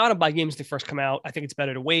 Now I don't buy games when they first come out. I think it's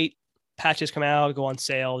better to wait. Patches come out, go on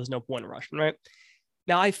sale. There's no point in rushing, right?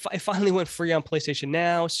 Now I finally went free on PlayStation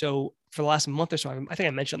Now. So for the last month or so, I think I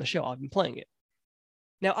mentioned on the show, I've been playing it.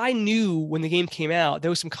 Now, I knew when the game came out,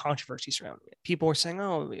 there was some controversy surrounding it. People were saying,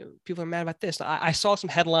 oh, people are mad about this. I saw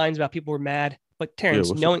some headlines about people were mad. But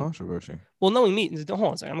Terrence, knowing controversy. Well, knowing me, hold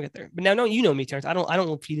on a second, I'm gonna get there. But now you know me, Terrence. I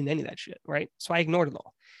don't feed into any of that shit, right? So I ignored it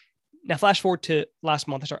all. Now, flash forward to last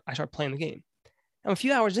month, I start playing the game. I'm a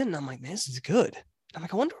few hours in, and I'm like, man, this is good. I'm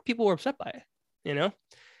like, I wonder if people were upset by it. You know,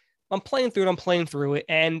 I'm playing through it,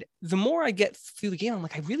 and the more I get through the game, I'm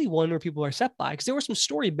like, I really wonder if people are upset by it, because there were some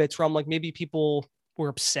story bits where I'm like, maybe people were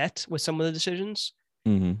upset with some of the decisions,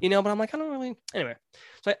 you know, but I'm like, I don't really, anyway.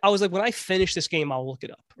 So I was like, when I finish this game, I'll look it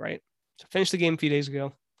up, right? So I finished the game a few days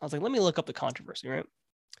ago. I was like, let me look up the controversy, right?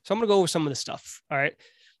 So I'm going to go over some of the stuff. All right.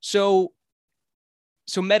 So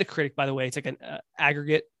Metacritic, by the way, it's like an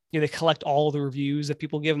aggregate, you know, they collect all the reviews that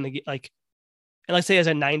people give, and they get like, and let's say it has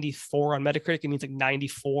a 94 on Metacritic, it means like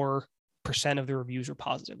 94% of the reviews are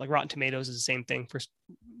positive. Like Rotten Tomatoes is the same thing for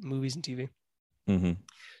movies and TV. Mm-hmm.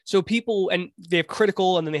 So people, and they have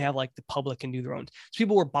critical, and then they have like the public can do their own. So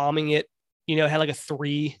people were bombing it, you know, it had like a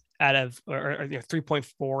 3 out of, or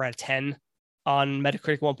 3.4 out of 10 on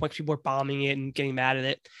Metacritic at one point. People were bombing it and getting mad at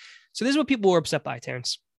it. So this is what people were upset by,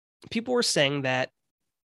 Terrence. People were saying that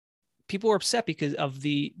people were upset because of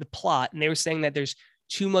the plot, and they were saying that there's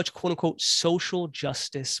too much quote unquote social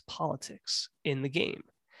justice politics in the game.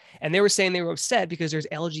 And they were saying they were upset because there's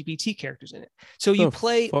LGBT characters in it. So you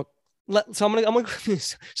play. So I'm gonna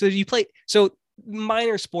so you play. So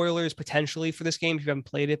minor spoilers potentially for this game if you haven't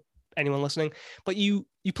played it, anyone listening. But you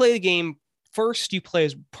play the game first. You play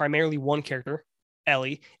as primarily one character,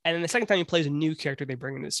 Ellie, and then the second time you play as a new character they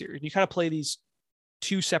bring into the series. You kind of play these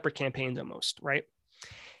two separate campaigns almost, right?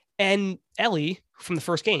 And Ellie from the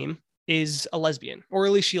first game is a lesbian, or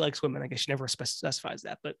at least she likes women. I guess she never specifies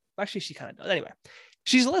that, but actually she kind of does. Anyway,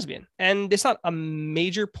 she's a lesbian, and it's not a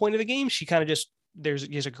major point of the game. She kind of just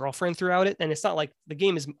there's a girlfriend throughout it, and it's not like the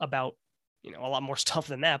game is about, you know, a lot more stuff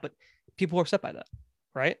than that. But people are upset by that,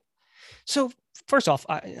 right? So first off,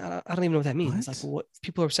 I don't even know what that means. Like, what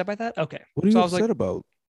people are upset by that? Okay, what are you upset about?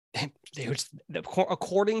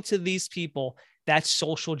 According to these people, that's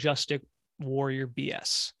social justice warrior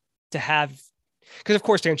BS to have. Because of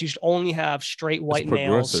course, Terrence, you should only have straight white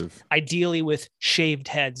males, ideally with shaved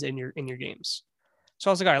heads in your games. So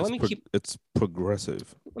I was like, all right, it's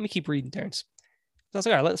progressive. Let me keep reading, Terrence. So I was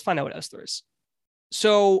like, all right, let's find out what else there is.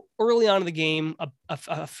 So early on in the game,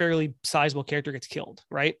 a fairly sizable character gets killed,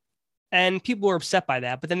 right? And people were upset by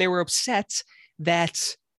that, but then they were upset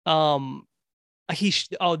that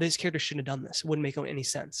this character shouldn't have done this. It wouldn't make any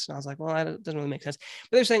sense. And I was like, well, that doesn't really make sense.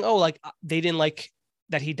 But they're saying, oh, like they didn't like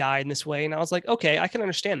that he died in this way. And I was like, okay, I can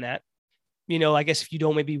understand that. You know, I guess if you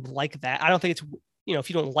don't maybe like that, I don't think it's, you know, if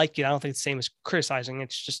you don't like it, I don't think it's the same as criticizing.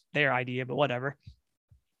 It's just their idea, but whatever.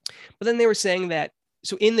 But then they were saying that,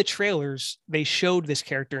 so in the trailers, they showed this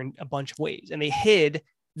character in a bunch of ways, and they hid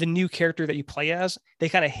the new character that you play as, they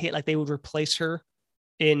kind of hit like they would replace her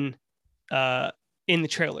in the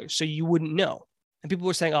trailers, so you wouldn't know. And people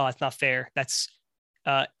were saying, "Oh, it's not fair. That's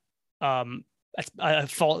false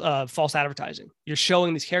advertising. You're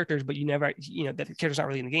showing these characters, but you never, that the character's not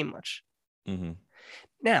really in the game much." Mm-hmm.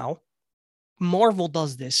 Now, Marvel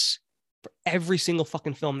does this for every single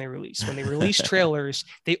fucking film they release. When they release trailers,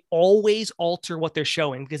 they always alter what they're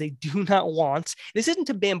showing because they do not want. This isn't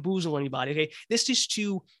to bamboozle anybody. Okay, this is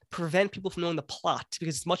to prevent people from knowing the plot,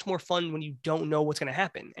 because it's much more fun when you don't know what's going to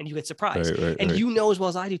happen and you get surprised. And you know as well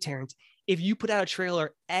as I do, Terrence, if you put out a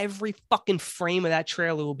trailer, every fucking frame of that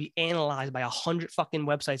trailer will be analyzed by 100 fucking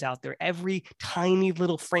websites out there. Every tiny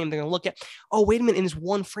little frame they're going to look at. Oh, wait a minute. In this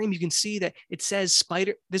one frame, you can see that it says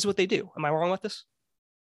Spider. This is what they do. Am I wrong with this?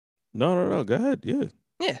 No. Go ahead. Yeah.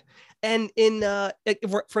 Yeah. And in,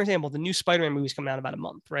 for example, the new Spider-Man movie is coming out in about a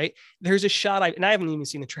month, right? There's a shot, and I haven't even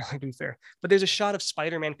seen the trailer, to be fair, but there's a shot of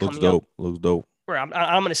Spider-Man coming up. Looks dope. Where I'm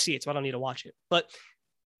going to see it, so I don't need to watch it. But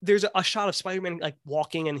there's a shot of Spider-Man like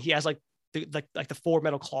walking, and he has like the 4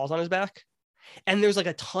 metal claws on his back. And there's like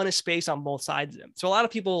a ton of space on both sides of him. So a lot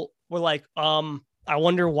of people were like, I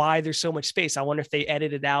wonder why there's so much space. I wonder if they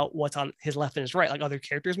edited out what's on his left and his right, like other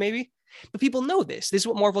characters maybe. But people know this. This is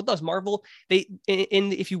what Marvel does. Marvel,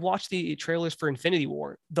 if you watch the trailers for Infinity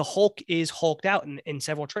War, the Hulk is hulked out in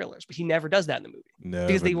several trailers, but he never does that in the movie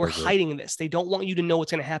because they were hiding this. They don't want you to know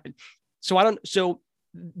what's going to happen. So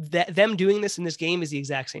them doing this in this game is the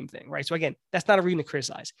exact same thing, right? So again, that's not a reason to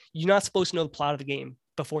criticize. You're not supposed to know the plot of the game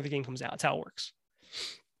before the game comes out. That's how it works.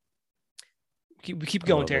 We keep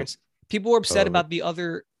going, Terrence. People were upset about the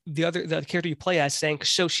character you play as, saying,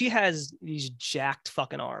 so she has these jacked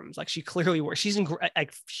fucking arms. Like she clearly she's in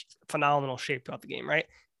like phenomenal shape throughout the game, right?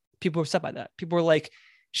 People were upset by that. People were like,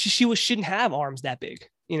 she shouldn't have arms that big.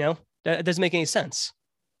 That doesn't make any sense.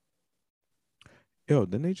 Yo,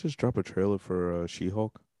 didn't they just drop a trailer for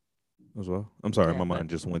She-Hulk as well? I'm sorry, my mind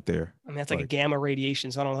just went there. I mean, that's like a gamma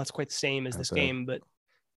radiation, so I don't know if that's quite the same as this game, but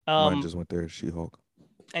mine just went there, She-Hulk.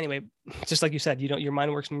 Anyway, just like you said, your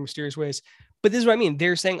mind works in mysterious ways. But this is what I mean.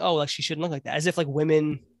 They're saying, oh, like she shouldn't look like that, as if like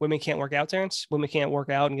women can't work out, Terrence. Women can't work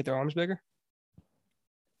out and get their arms bigger.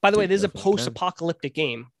 By the way, this is a post-apocalyptic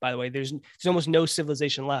game. By the way, there's almost no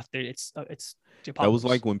civilization left. It's that was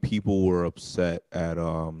like when people were upset at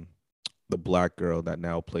the black girl that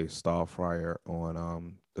now plays Starfire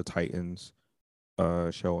on the Titans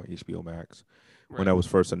show on HBO Max. Right. When that was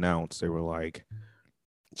first announced, they were like,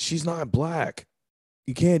 she's not black.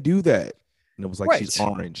 You can't do that. And it was like, right. She's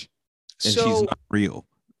orange. And so, she's not real.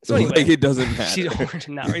 So anyway, like, it doesn't matter. She's orange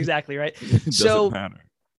now. Exactly, right? It doesn't matter.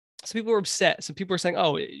 So people were upset. So people were saying,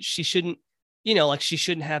 oh, she shouldn't, like she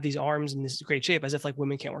shouldn't have these arms in this great shape, as if like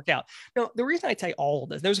women can't work out. No, the reason I tell you all of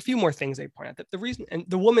this, there's a few more things they point out. That the reason, and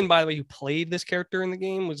the woman, by the way, who played this character in the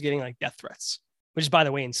game was getting like death threats, which is, by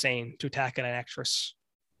the way, insane to attack an actress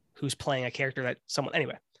who's playing a character that someone,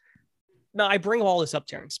 anyway. Now, I bring all this up,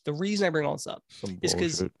 Terrence. The reason I bring all this up is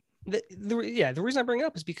because the reason I bring it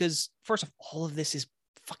up is because, first of all of this is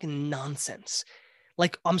fucking nonsense.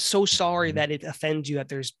 Like, I'm so sorry that it offends you that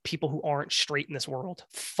there's people who aren't straight in this world.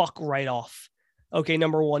 Fuck right off. Okay,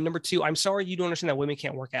 number one. Number two, I'm sorry you don't understand that women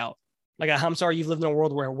can't work out. Like, I'm sorry you've lived in a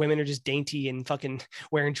world where women are just dainty and fucking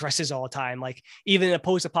wearing dresses all the time. Like, even in a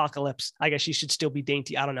post-apocalypse, I guess she should still be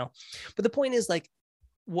dainty. I don't know. But the point is, like,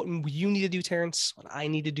 what you need to do, Terrence, what I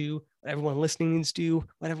need to do, what everyone listening needs to do,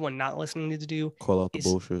 what everyone not listening needs to do. Call out the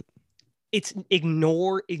bullshit. It's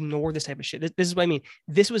ignore this type of shit. This is what I mean.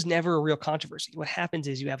 This was never a real controversy. What happens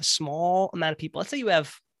is you have a small amount of people. Let's say you have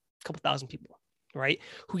a couple thousand people, right,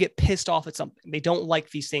 who get pissed off at something. They don't like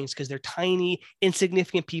these things because they're tiny,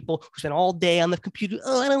 insignificant people who spend all day on the computer.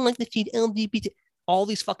 Oh, I don't like the feed LGBT. All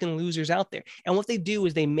these fucking losers out there. And what they do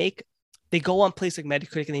is they go on places like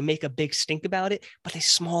Metacritic and they make a big stink about it, but a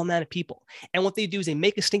small amount of people. And what they do is they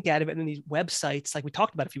make a stink out of it. And then these websites, like we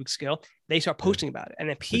talked about a few weeks ago, they start posting about it. And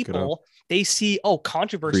then people, they see,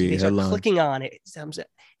 controversy. They start clicking on it.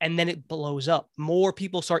 And then it blows up. More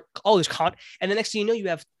people start, there's and the next thing you know, you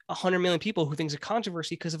have 100 million people who think it's a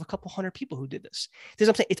controversy because of a couple hundred people who did this. This is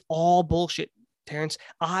what I'm saying. It's all bullshit, Terrence.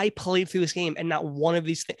 I played through this game and not one of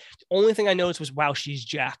these things. The only thing I noticed was, wow, she's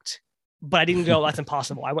jacked. But I didn't go, that's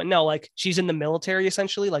impossible. I went, no, like she's in the military,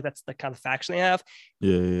 essentially. Like that's the kind of faction they have.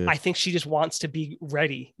 Yeah. I think she just wants to be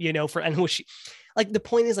ready, and what she, like, the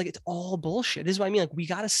point is, like, it's all bullshit. This is what I mean. Like, we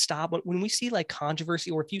got to stop when we see like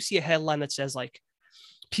controversy, or if you see a headline that says like,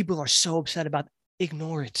 people are so upset about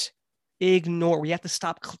ignore it. We have to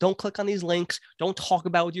stop. Don't click on these links. Don't talk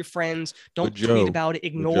about it with your friends. Don't tweet about it.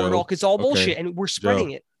 Ignore it all. Cause it's all bullshit. And we're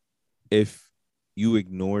spreading it. If you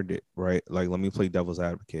ignored it, right? Like, let me play devil's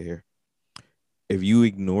advocate here. if you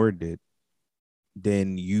ignored it,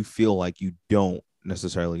 then you feel like you don't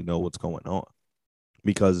necessarily know what's going on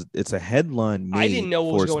because it's a headline made I didn't know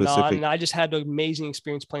what for was a going on, specific. and I just had an amazing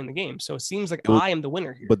experience playing the game. So it seems like It was- I am the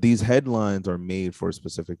winner here. But these headlines are made for a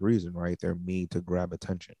specific reason, right? They're made to grab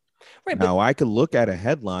attention. Right, but Now, I could look at a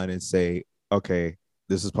headline and say, okay,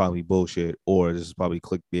 this is probably bullshit, or this is probably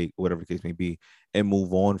clickbait, whatever the case may be, and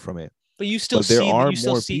move on from it. you still But there see are you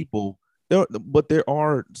still more see people. But there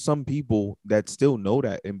are some people that still know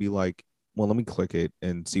that and be like, well, let me click it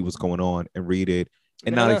and see what's going on and read it,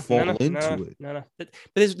 and now they fall into it. No. But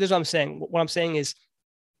this is what I'm saying. What I'm saying is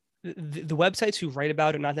the websites who write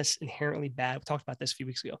about it are not necessarily inherently bad. We talked about this a few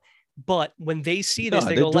weeks ago. But when they see this,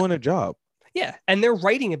 they They're go, doing a job. yeah, and they're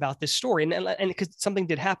writing about this story, and because something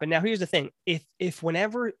did happen. Now, here's the thing: if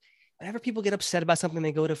whenever people get upset about something,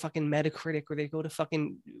 they go to fucking Metacritic or they go to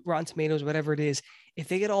fucking Rotten Tomatoes, whatever it is. If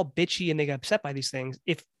they get all bitchy and they get upset by these things,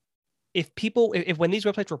 if when these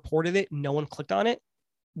websites reported it, no one clicked on it,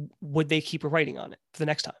 would they keep writing on it for the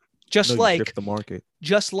next time? Just No, you like shift the market.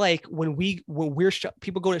 just like when we're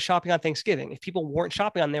people go to shopping on Thanksgiving. If people weren't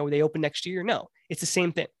shopping on there, would they open next year? No, it's the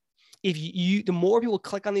same thing. If the more people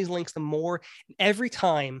click on these links, the more every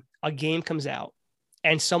time a game comes out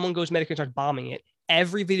and someone goes Metacritic and starts bombing it,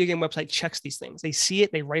 every video game website checks these things. They see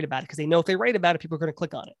it, they write about it because they know if they write about it, people are going to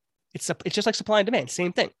click on it. It's just like supply and demand,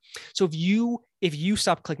 same thing. So if you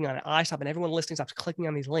stop clicking on it, I stop, and everyone listening stops clicking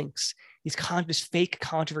on these links, this fake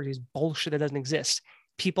controversies, bullshit that doesn't exist,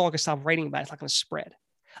 people aren't going to stop writing about it. It's not going to spread.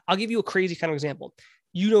 I'll give you a crazy kind of example.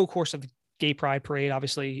 You know, of course, of the Gay Pride Parade,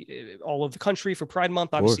 obviously all over the country for Pride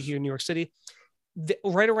Month, obviously here in New York City.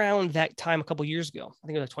 Right around that time, a couple of years ago, I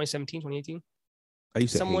think it was like 2017, 2018. I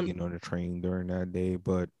used to hate getting on the train during that day,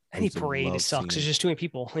 but any parade sucks. There's just too many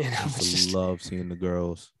people. You know, I just love seeing the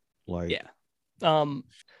girls. Like, yeah.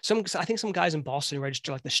 I think some guys in Boston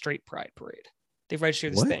register like the Straight Pride Parade. They've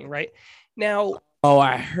registered this thing right now. Oh,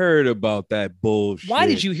 I heard about that bullshit. Why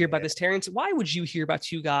did you hear about this, Terrence? Why would you hear about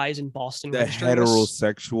two guys in Boston? The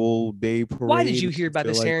heterosexual day parade. Why did you hear about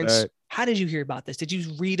this, Terrence? How did you hear about this? Did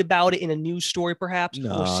you read about it in a news story, perhaps,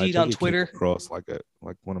 or see it on Twitter? Across like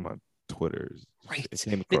one of my Twitters. Right. It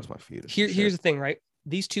came across my feed. Here's the thing, right?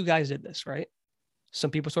 These two guys did this, right? Some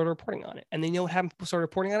people started reporting on it, and then you know what happened? People started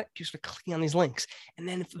reporting on it. People started clicking on these links, and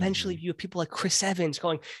then eventually you have people like Chris Evans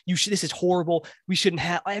going, this is horrible. We shouldn't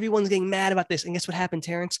have. Everyone's getting mad about this, and guess what happened,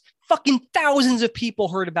 Terrence? Fucking thousands of people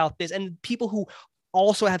heard about this, and people who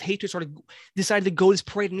also have hatred sort of decided to go to this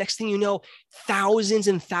parade. Next thing you know, thousands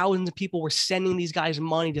and thousands of people were sending these guys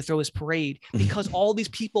money to throw this parade because all these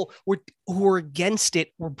people who were against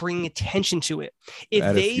it were bringing attention to it.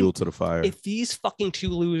 Fuel to the fire. If these fucking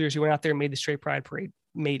two losers who went out there and made the Straight Pride Parade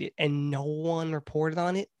made it and no one reported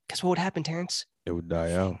on it, guess what would happen, Terrence? It would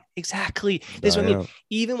die out. Exactly. This is what I mean.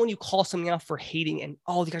 Even when you call something out for hating and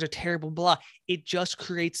these guys are terrible, blah, it just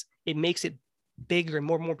makes it bigger and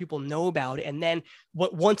more people know about it. And then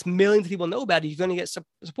once millions of people know about it, you're going to get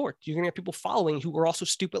support. You're going to get people following who are also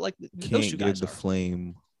stupid like those two guys. Give the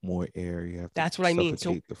flame more air. You have to That's what I mean.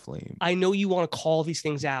 So the flame. I know you want to call these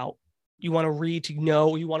things out. You want to read to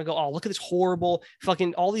know. You want to go, oh, look at this horrible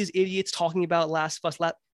fucking all these idiots talking about Last of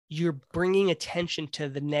Us. You're bringing attention to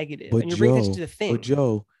the negative, and you're bringing attention to the thing. But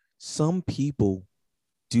Joe, some people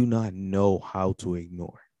do not know how to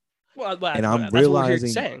ignore. Well, and I'm that's realizing. What we're here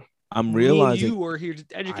saying. I'm realizing you are here to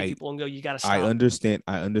educate people and go, you got to stop. I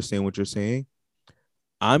understand what you're saying.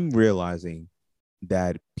 I'm realizing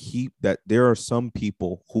that that there are some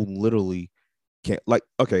people who literally can't, like,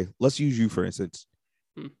 okay, let's use you for instance.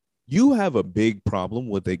 You have a big problem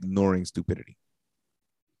with ignoring stupidity.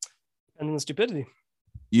 And the stupidity.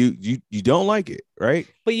 You don't like it, right?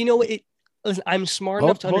 But you know what? Listen, I'm smart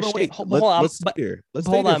enough to understand. Let's stay there for a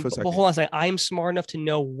second. Hold on a second. I'm smart enough to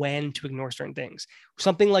know when to ignore certain things.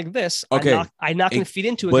 Something like this, okay. I'm not going to feed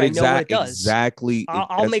into it. But I know what it does. Exactly.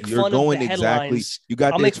 I'll make fun of the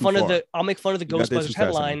headlines. I'll make fun of the Ghostbusters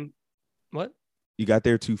headline. What? You got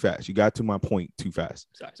there too fast. You got to my point too fast.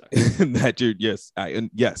 Sorry. That you're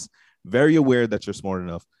yes, very aware that you're smart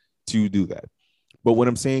enough to do that. But what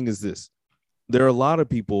I'm saying is this: there are a lot of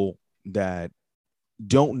people that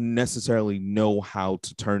don't necessarily know how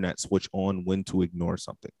to turn that switch on when to ignore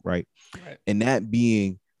something, right? And that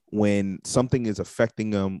being when something is affecting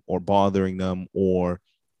them or bothering them, or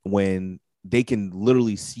when they can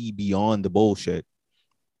literally see beyond the bullshit,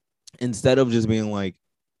 instead of just being like,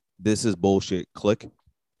 this is bullshit, click.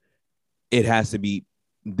 It has to be,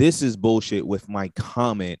 this is bullshit with my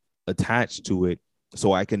comment attached to it,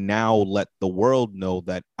 so I can now let the world know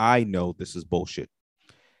that I know this is bullshit.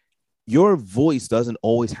 Your voice doesn't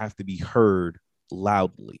always have to be heard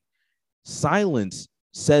loudly. Silence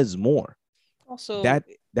says more. Also,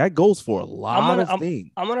 that goes for a lot of things.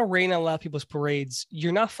 I'm gonna rain on a lot of people's parades.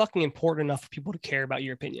 You're not fucking important enough for people to care about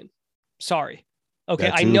your opinion. Sorry. Okay,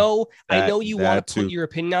 That I too. know That- you that want to put too. your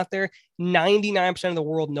opinion out there. 99% of the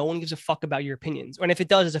world, no one gives a fuck about your opinions. And if it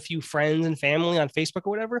does, it's a few friends and family on Facebook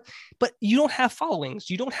or whatever. But you don't have followings.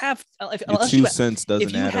 You don't have Your unless 2 cents doesn't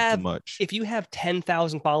if you add up have to much. if you have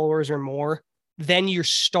 10,000 followers or more, then you're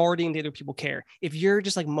starting to other people care. If you're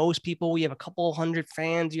just like most people, you have a couple hundred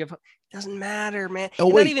fans, you have doesn't matter, man. Oh,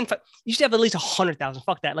 And wait. not even you should have at least 100,000.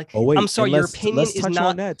 Fuck that. Like, Oh wait, I'm sorry, and your let's- opinion let's is touch not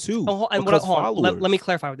on that too. Oh, and because hold on. Let me followers-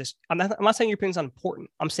 clarify with this. I'm not saying your opinion's not important.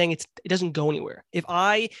 I'm saying it doesn't go anywhere. If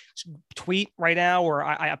I tweet right now or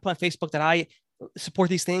I put on Facebook that I support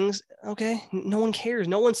these things, okay, no one cares.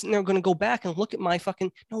 No one's going to go back and look at my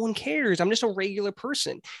fucking. No one cares. I'm just a regular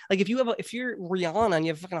person. Like if you're Rihanna and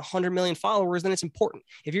you have fucking 100 million followers, then it's important.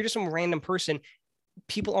 If you're just some random person,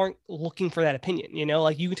 people aren't looking for that opinion, you know,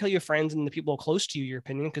 like you can tell your friends and the people close to you your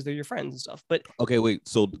opinion because they're your friends and stuff. But Okay, wait.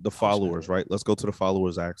 So the followers, right? Let's go to the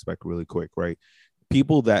followers aspect really quick, right?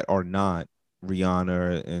 People that are not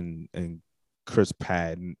Rihanna and Chris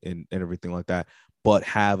Pratt and everything like that, but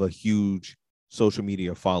have a huge social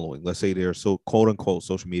media following. Let's say they're so quote unquote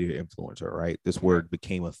social media influencer, right? This word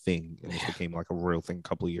became a thing and it became like a real thing a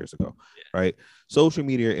couple of years ago, right? Social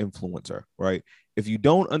media influencer, right? If you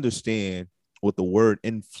don't understand what the word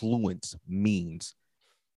influence means,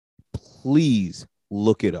 please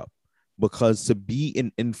look it up, because to be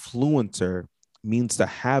an influencer means to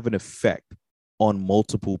have an effect on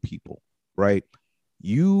multiple people, right?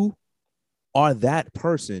 You are that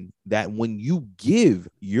person that when you give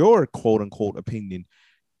your quote unquote opinion,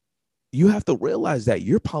 you have to realize that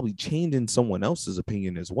you're probably changing someone else's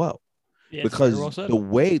opinion as well. yeah, Because well said. the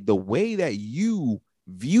way that you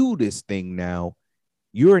view this thing now,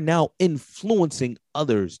 you're now influencing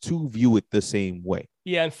others to view it the same way.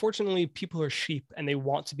 Yeah, unfortunately, people are sheep and they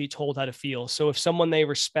want to be told how to feel. So if someone they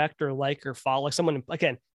respect or like or follow, like someone,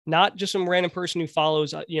 again, not just some random person who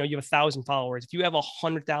follows, you have 1,000 followers. If you have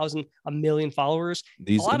 100,000, a million followers,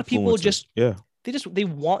 These a lot of people influencers, they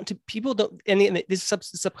want to. People don't, and this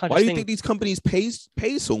subconscious why do you thing. think these companies pay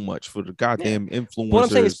so much for the goddamn influencers? What I'm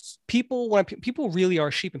saying is people really are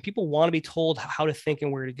sheep and people want to be told how to think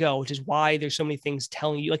and where to go, which is why there's so many things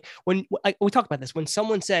telling you. Like when we talk about this, when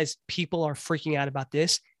someone says people are freaking out about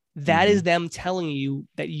this, that is them telling you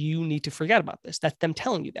that you need to forget about this. That's them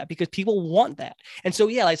telling you that because people want that. And so,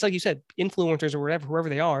 yeah, it's like you said, influencers or whatever, whoever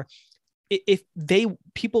they are, if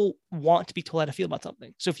people want to be told how to feel about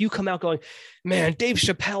something. So if you come out going, man, Dave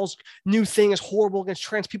Chappelle's new thing is horrible against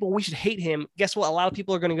trans people, we should hate him. Guess what? A lot of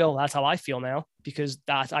people are going to go, that's how I feel now because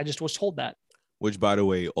I just was told that. Which, by the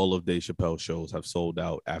way, all of Dave Chappelle's shows have sold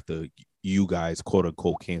out after you guys quote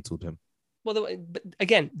unquote canceled him. Well, but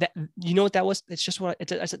again, that you know what that was? It's just what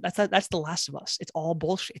that's The Last of Us. It's all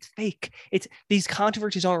bullshit. It's fake. It's these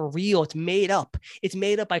controversies aren't real. It's made up. It's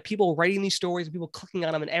made up by people writing these stories and people clicking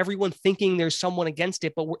on them and everyone thinking there's someone against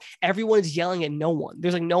it, but everyone is yelling at no one.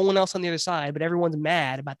 There's like no one else on the other side, but everyone's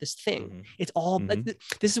mad about this thing. Mhm. It's all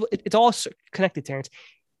this is it's all connected, Terrence.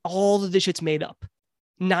 All of this shit's made up.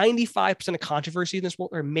 95% of controversy in this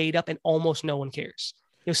world are made up and almost no one cares.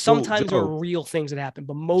 Sometimes there are real things that happen,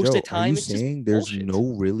 but most of the time, it's saying there's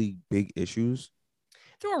no really big issues.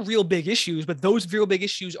 There are real big issues, but those real big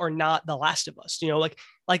issues are not The Last of Us,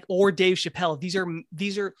 or Dave Chappelle.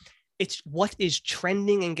 These are it's what is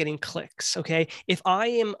trending and getting clicks. Okay. If I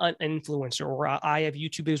am an influencer or I have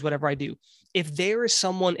YouTube videos, whatever I do, if there is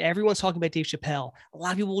someone, everyone's talking about Dave Chappelle, a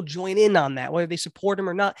lot of people will join in on that, whether they support him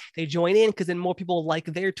or not, they join in because then more people like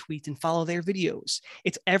their tweets and follow their videos.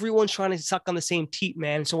 It's everyone's trying to suck on the same teat,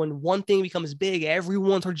 man. So when one thing becomes big,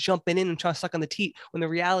 everyone's jumping in and trying to suck on the teat when the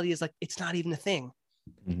reality is like, it's not even a thing.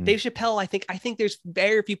 Mm-hmm. Dave Chappelle, I think there's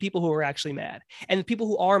very few people who are actually mad. And the people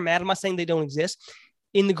who are mad, I'm not saying they don't exist.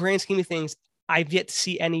 In the grand scheme of things, I've yet to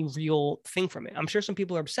see any real thing from it. I'm sure some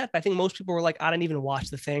people are upset, but I think most people were like, I didn't even watch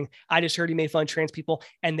the thing. I just heard he made fun of trans people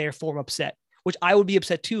and therefore I'm upset, which I would be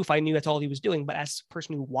upset too if I knew that's all he was doing. But as a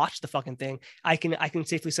person who watched the fucking thing, I can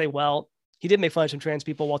safely say, well, he did make fun of some trans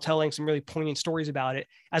people while telling some really poignant stories about it,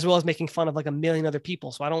 as well as making fun of like a million other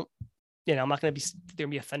people. So I don't, I'm not going to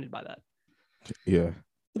be offended by that. Yeah.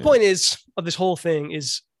 The point is of this whole thing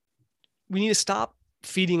is we need to stop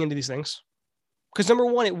feeding into these things. Because number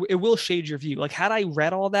one, it will shade your view. Like had I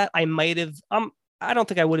read all that, I might have. I don't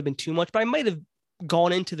think I would have been too much, but I might have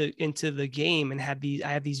gone into the game and I have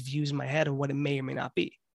these views in my head of what it may or may not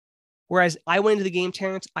be. Whereas I went into the game,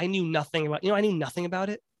 Terrence, I knew nothing about. I knew nothing about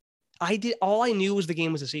it. All I knew was the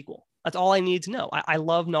game was a sequel. That's all I needed to know. I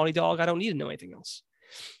love Naughty Dog. I don't need to know anything else.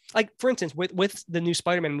 Like for instance, with the new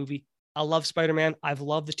Spider-Man movie, I love Spider-Man. I've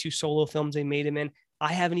loved the 2 solo films they made him in.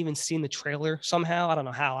 I haven't even seen the trailer somehow. I don't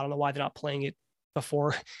know how. I don't know why they're not playing it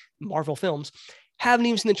before Marvel films. Haven't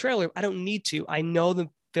even seen the trailer. I don't need to. I know the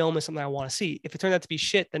film is something I want to see. If it turns out to be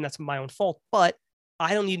shit, then that's my own fault. But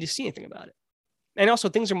I don't need to see anything about it. And also,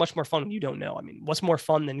 things are much more fun when you don't know. I mean, what's more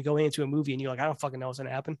fun than going into a movie and you're like, I don't fucking know what's going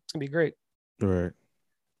to happen. It's going to be great. Right.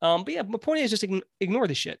 But yeah, my point is just ignore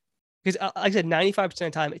the shit. Because like I said, 95% of the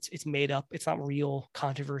time, it's made up. It's not real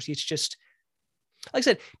controversy. It's just, like I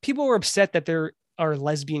said, people are upset that there are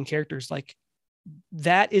lesbian characters. Like,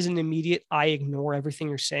 that is an immediate, I ignore everything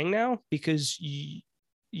you're saying now because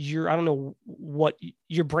you're, I don't know what,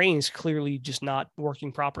 your brain is clearly just not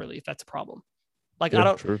working properly if that's a problem. Like, Yeah, I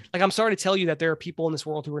don't, true. like, I'm sorry to tell you that there are people in this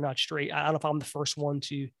world who are not straight. I don't know if I'm the first one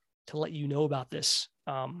to let you know about this.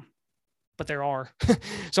 But there are.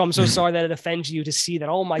 So I'm so sorry that it offends you to see that.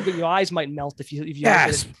 Oh my God, your eyes might melt if you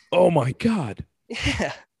Yes. Oh my God.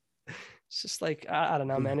 Yeah. It's just like, I don't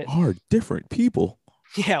know, man. They are different people.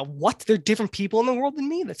 Yeah. What? They're different people in the world than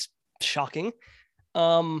me. That's shocking.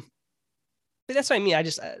 But that's what I mean.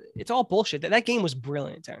 It's all bullshit. That game was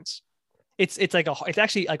brilliant, Terrence. It's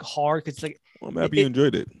actually like hard because it's like, Well, I'm happy you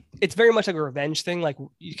enjoyed it. It's very much like a revenge thing. Like,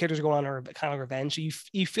 your characters are going on a kind of revenge. So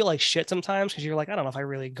you feel like shit sometimes because you're like, I don't know if I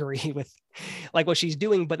really agree with like what she's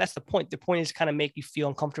doing, but that's the point. The point is to kind of make you feel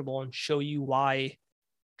uncomfortable and show you why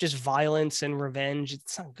just violence and revenge,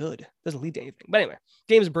 it's not good. It doesn't lead to anything. But anyway,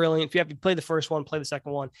 game is brilliant. If you have to play the first one, play the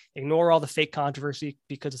second one, ignore all the fake controversy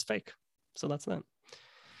because it's fake. So that's that.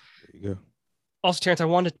 There you go. Also, Terrence, I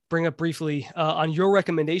wanted to bring up briefly on your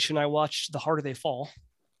recommendation, I watched The Harder They Fall.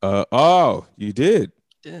 Oh, you did.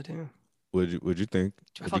 Did, yeah. What'd you think?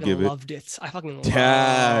 I What'd fucking you give loved it. I fucking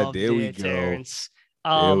loved there we it, go. Terrence.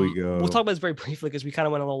 There we go. We'll talk about this very briefly because we kind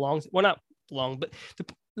of went a little long. Well, not long, but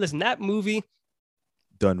listen, that movie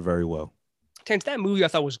done very well. Terrence, that movie I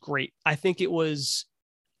thought was great. I think it was,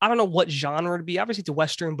 I don't know what genre to be. Obviously, it's a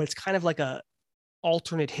Western, but it's kind of like a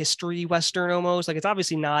alternate history Western almost. Like, it's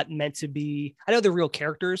obviously not meant to be. I know they're real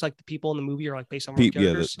characters, like the people in the movie are like based on real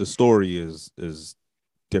characters. Yeah, the story is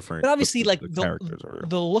different. But obviously, like the characters are real.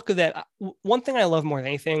 The look of that. One thing I love more than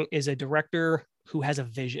anything is a director who has a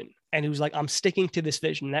vision and who's like, I'm sticking to this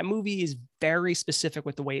vision. That movie is very specific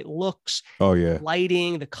with the way it looks. Oh yeah,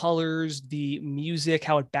 lighting, the colors, the music,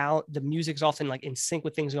 how it balance. The music's often like in sync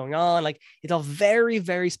with things going on. Like, it's all very,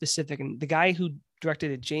 very specific. And the guy who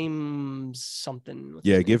directed it, James something.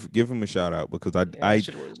 Yeah, give him a shout out because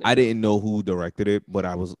I didn't know who directed it, but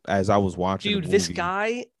as I was watching. Dude, the movie, this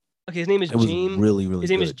guy. Okay, his name is James. Really, really.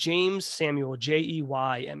 His name is James Samuel,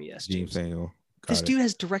 Jeymes. James Samuel. This dude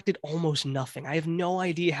has directed almost nothing. I have no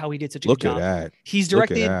idea how he did such a good job. Look at that. He's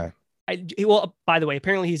directed. Well, by the way,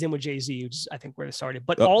 apparently he's in with Jay-Z, which is, I think, where it started.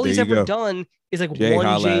 But all he's ever done is like Jay,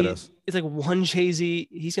 one Jay. It's like one Jay-Z.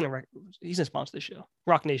 He's gonna sponsor the show.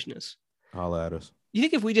 Rock Nation is. Holla at us. You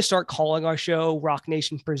think if we just start calling our show Rock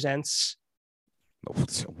Nation Presents?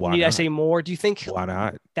 Why need not? I say more? Do you think? Why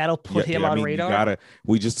not? That'll put him on radar.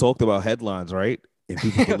 We just talked about headlines, right? If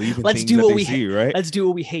people believe in let's things do that what they we see, right? Let's do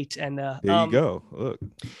what we hate. And there you go. Look.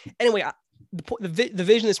 Anyway, the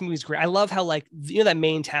vision of this movie is great. I love how, like, that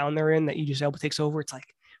main town they're in that Idris Elba takes over. It's like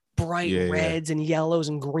bright reds and yellows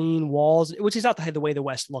and green walls, which is not the way the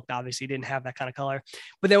West looked. Obviously, didn't have that kind of color.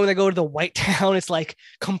 But then when they go to the white town, it's like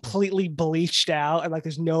completely bleached out and like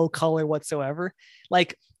there's no color whatsoever.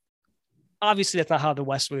 Like, obviously, that's not how the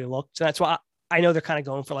West really looked. So that's why I know they're kind of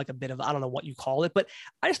going for like a bit of, I don't know what you call it, but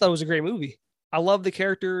I just thought it was a great movie. I love the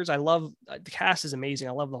characters. I love the cast is amazing.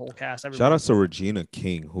 I love the whole cast. Shout out to Regina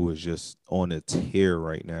King, who is just on a tear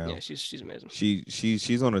right now. Yeah, she's amazing.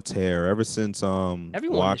 She's on a tear ever since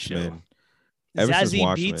Watchmen. Zazie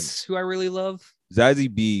Beetz, who I really love. Zazie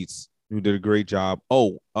Beetz, who did a great job.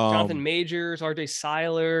 Jonathan Majors, RJ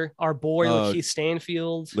Seiler, our boy Lakeith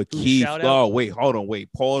Stanfield. Lakeith. Oh, wait, hold on. Wait,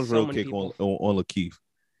 pause real quick on Lakeith.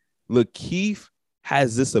 Lakeith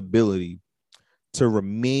has this ability to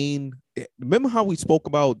remain. Remember how we spoke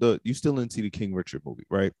about you still didn't see the King Richard movie,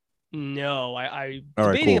 right? No, I'm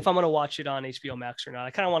debating if I'm going to watch it on HBO Max or not.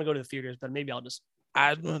 I kind of want to go to the theaters, but maybe I'll just.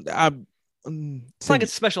 It's like a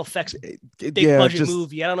special effects big budget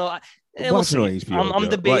movie. I don't know. We'll see. I'm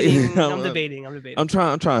debating. I'm debating. I'm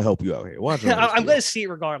trying to help you out here. Watch I'm going to see it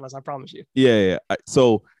regardless. I promise you. Yeah.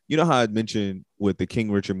 So you know how I mentioned with the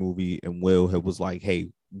King Richard movie and Will, it was like, hey,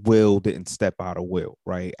 Will didn't step out of Will,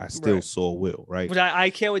 right? I still saw Will, right? But I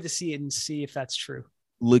can't wait to see it and see if that's true.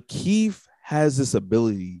 Lakeith has this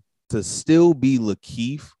ability to still be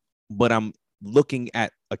Lakeith, but I'm looking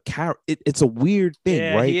at a character. It's a weird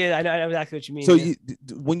thing, right? Yeah, I know exactly what you mean. So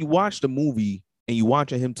when you watch the movie and you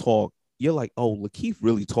watching him talk, you're like, oh, Lakeith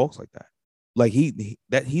really talks like that. Like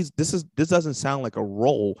this doesn't sound like a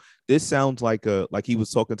role. This sounds like he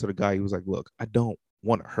was talking to the guy. He was like, look, I don't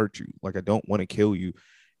want to hurt you. Like, I don't want to kill you.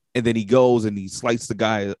 And then he goes and he slices the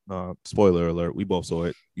guy. Spoiler alert. We both saw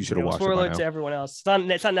it. You should have watched it Spoiler by alert now. to everyone else. It's not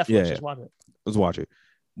Netflix. Yeah. Just watch it. Let's watch it.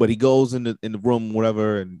 But he goes in the room,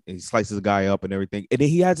 whatever, and he slices the guy up and everything. And then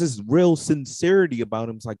he has this real sincerity about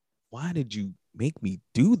him. It's like, why did you make me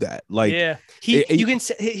do that? Like, yeah, you can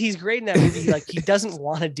say he's great in that movie. Like, he doesn't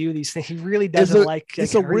want to do these things. He really doesn't like.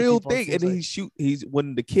 It's a real people, thing. And then he's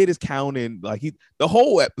when the kid is counting, like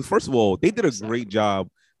first of all, they did a great job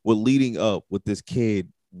with leading up with this kid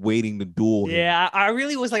waiting to duel him. Yeah, I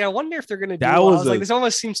really was like, I wonder if they're gonna do. That I was was like, this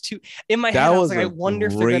almost seems too. In my head, I was like, I wonder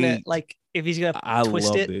if they're gonna like if he's gonna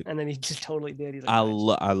twist it, and then he just totally did. He's like,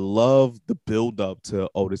 I love the build up to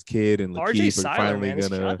this kid and RJ Lakeith are Seiler, finally man,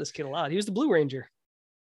 gonna shot this kid a lot. He was the Blue Ranger,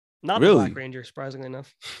 not Really? the Black Ranger, surprisingly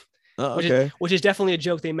enough. okay. Which is definitely a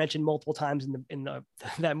joke they mentioned multiple times in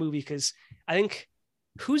that movie, because I think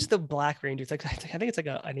who's the Black Ranger? It's like I think it's like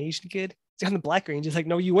an Asian kid. It's on the Black Ranger. It's like,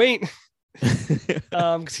 no, you ain't.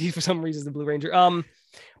 Because he for some reason is the Blue Ranger.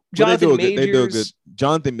 Jonathan Majors. They do a good.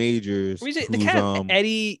 Jonathan Majors. The cat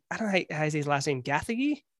Eddie. I don't know how his last name.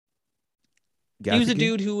 Gathegi. He was a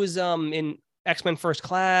dude who was in X-Men First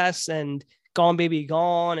Class and Gone Baby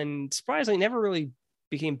Gone, and surprisingly never really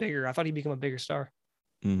became bigger. I thought he'd become a bigger star.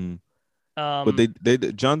 Mm-hmm. But they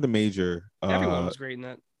Jonathan Major. Everyone was great in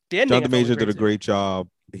that. Jonathan Major did a great job.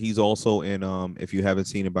 He's also in if you haven't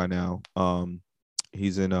seen it by now,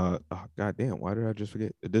 he's in goddamn, why did I just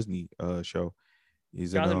forget the Disney show?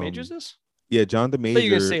 He's Jonathan in Majors is? Yeah, Jonathan Major.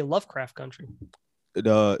 You're gonna say Lovecraft Country.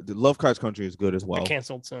 The Lovecraft Country is good as well. It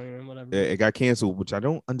canceled, so whatever. It got canceled, which I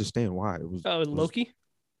don't understand why. It was Loki. It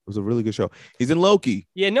was a really good show. He's in Loki.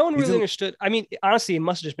 Yeah, no one really understood. I mean, honestly, it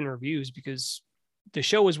must have just been reviews, because the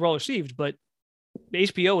show was well received, but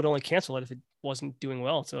HBO would only cancel it if it wasn't doing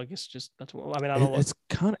well. So I guess that's what I mean. I don't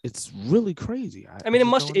know. It's really crazy. I mean, it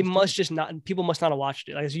must just not. People must not have watched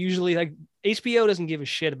it. Like, it's usually like HBO doesn't give a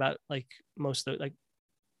shit about like most of the, like.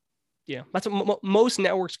 Yeah, that's what most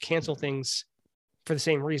networks cancel things for the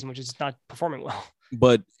same reason, which is not performing well.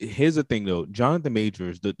 But here's the thing, though. Jonathan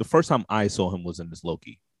Majors, the first time I saw him was in this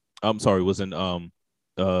Loki. I'm sorry, was in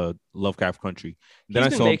Lovecraft Country. Then I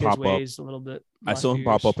saw him pop up a little bit. I saw him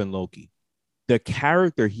pop up in Loki. The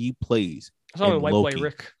character he plays. I saw him in White Boy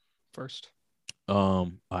Rick first. I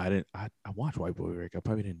watched White Boy Rick. I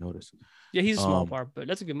probably didn't notice. Yeah, he's a small part, but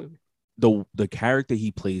that's a good movie. The character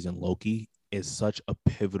he plays in Loki is such a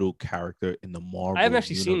pivotal character in the Marvel. I haven't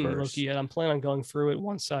actually universe. seen Loki yet. I'm planning on going through it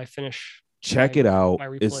once I finish. Check it out.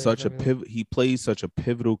 It's such a pivot. He plays such a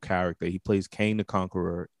pivotal character. He plays Kang the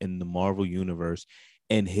Conqueror in the Marvel universe,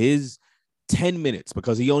 and his 10 minutes,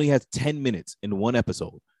 because he only has 10 minutes in one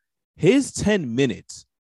episode. His 10 minutes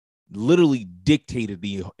literally dictated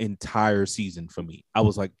the entire season for me. I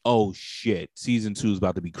was like, oh shit, season 2 is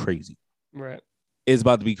about to be crazy. Right. It's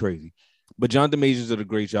about to be crazy. But Jonathan Majors did a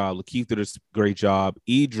great job. Lakeith did a great job.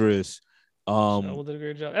 Idris did a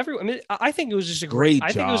great job. I think it was just a great job.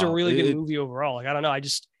 I think it was a really good movie overall. Like, I don't know.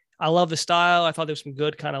 I love the style. I thought there was some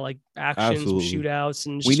good kind of like actions, shootouts,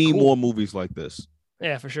 and we need more movies like this.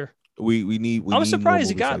 Yeah, for sure. We need. I was surprised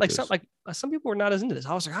it got like some people were not as into this.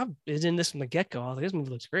 I was like, I'm in this from the get go. I was like, this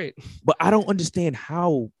movie looks great. But I don't understand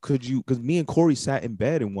how could you? Because me and Corey sat in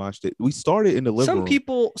bed and watched it. We started in the living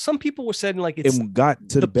room. Some people were saying like it's and got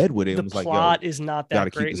to the bed with it. The plot is not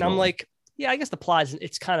that great, and I'm like, yeah, I guess the plot is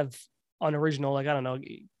it's kind of unoriginal. Like, I don't know,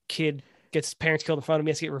 kid gets his parents killed in front of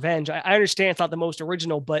me, has to get revenge. I understand it's not the most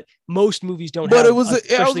original, but most movies don't have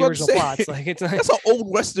especially original plots. Like, it's that's an old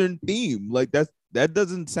Western theme. Like that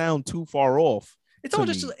doesn't sound too far off. It's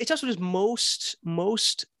also just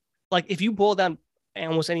most like, if you boil down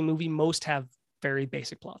almost any movie, most have very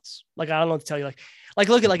basic plots. Like, I don't know what to tell you. Like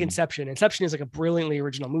look at like Inception. Inception is like a brilliantly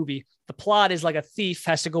original movie. The plot is like a thief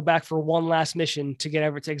has to go back for one last mission to get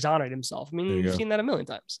Everett to exonerate himself. I mean, you've seen that a million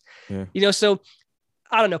times. Yeah. So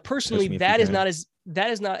I don't know. Personally, that is not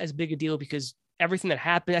as big a deal, because everything that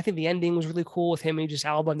happened, I think the ending was really cool with him and Idris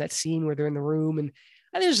Elba in that scene where they're in the room, and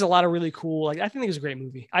I think there's a lot of really cool. Like, I think it was a great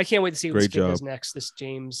movie. I can't wait to see what Skip does next. This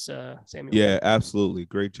James Samuel. Yeah, absolutely.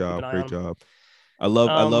 Great job. Great job. I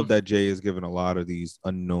love that Jay is giving a lot of these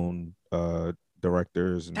unknown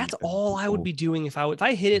directors. That's all I would be doing if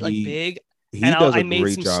I hit it like big. He does a made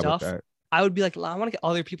great some job stuff. At that. I would be like, I want to get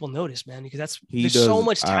other people noticed, man, because there's so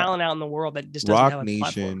much talent out in the world that just doesn't have a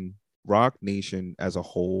platform. Rock Nation as a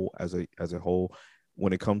whole,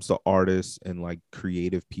 when it comes to artists and like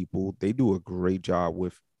creative people, they do a great job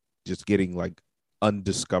with just getting like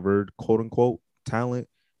undiscovered, quote unquote, talent,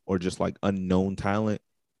 or just like unknown talent,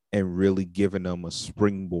 and really giving them a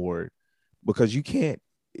springboard because you can't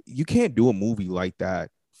do a movie like that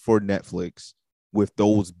for Netflix with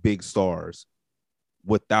those big stars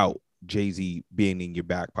without Jay-Z being in your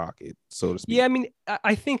back pocket, so to speak. Yeah, I mean,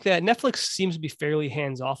 I think that Netflix seems to be fairly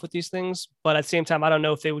hands off with these things, but at the same time, I don't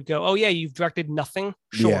know if they would go, "Oh yeah, you've directed nothing."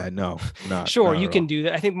 Sure, Yeah, no, sure, not you at can all. do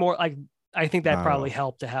that. I think more like I think that Not at probably all.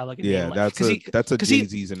 helped to have like a name Yeah, like that's a because he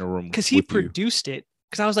Jay-Z's in the room because he with you. produced it.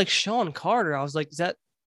 Because I was like Sean Carter, I was like, is that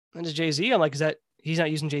Jay Z? I'm like, is that he's not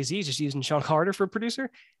using Jay Z, he's just using Sean Carter for a producer?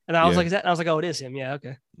 And I was Yeah. like, is that? And I was like, oh, it is him. Yeah,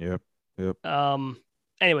 okay. Yep.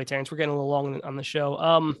 Anyway, Terrence, we're getting a little long on the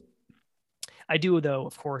show. I do though,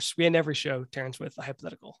 of course. We end every show, Terrence, with a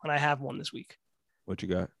hypothetical, and I have one this week. What you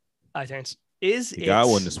got? Hi, Terrence. Is You it? got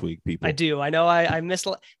one this week, people. I do. I know. I missed.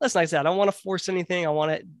 Listen, like I said, I don't want to force anything. I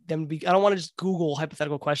want them to be. I don't want to just Google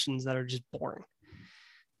hypothetical questions that are just boring.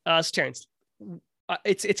 So Terrence,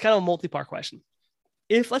 it's kind of a multi-part question.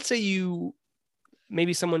 If let's say you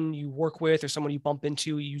maybe someone you work with or someone you bump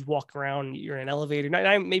into, you walk around, you're in an elevator,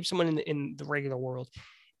 maybe someone in the regular world.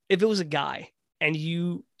 If it was a guy and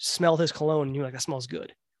you smelled his cologne and you're like, that smells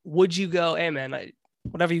good, would you go, hey man,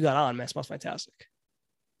 whatever you got on, man, smells fantastic?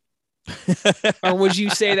 Or would you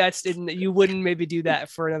say you wouldn't maybe do that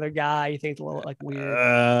for another guy? You think it's a little like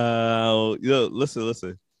weird.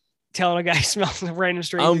 Listen. Telling a guy smells a random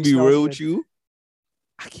stranger. I'm gonna be real with you.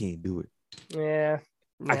 I can't do it. Yeah.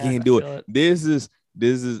 I can't do it. This is,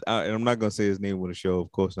 and I'm not gonna say his name on the show,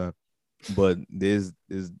 of course not. But there's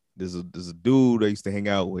a dude I used to hang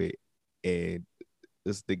out with, and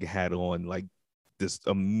this nigga had on like this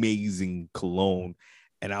amazing cologne,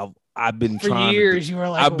 and I've been for trying years. You were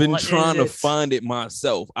like, I've been what trying is to it? find it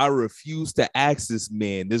myself. I refuse to ask this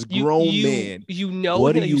man, this grown man. You know,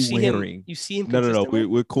 what are you you see wearing? Him, you see him. No.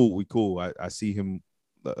 We're cool. We cool. I see him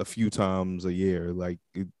a few times a year, like,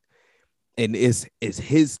 and it's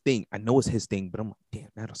his thing. I know it's his thing, but I'm like, damn,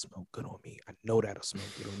 that'll smell good on me. I know that'll smell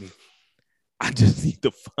good on me. I just need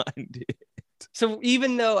to find it. So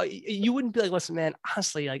even though you wouldn't be like, listen, man,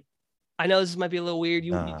 honestly, like, I know this might be a little weird.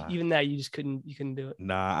 Even that you just couldn't do it.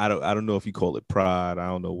 Nah, I don't know if you call it pride. I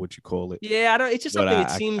don't know what you call it. Yeah, I don't. It's just But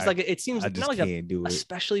something. It seems I like just not like can't do it.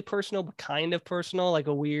 especially personal, but kind of personal, like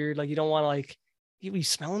a weird. Like you don't want to like, you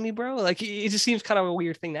smelling me, bro? Like it just seems kind of a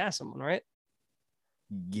weird thing to ask someone, right?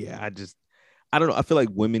 Yeah, I don't know. I feel like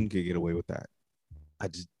women could get away with that.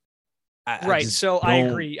 Right. So I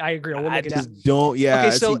agree. A woman I could just don't. Yeah.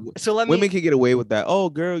 Okay. So let me. Women can get away with that. Oh,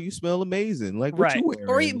 girl, you smell amazing. Like, what you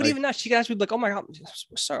wearing? But even that, she could ask me like, "Oh my god,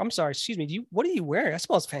 I'm sorry. Excuse me. What are you wearing? That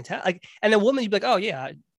smells fantastic." Like, and the woman, you'd be like, "Oh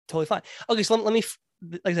yeah, totally fine." Okay. So let me,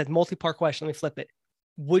 like I said, multi-part question. Let me flip it.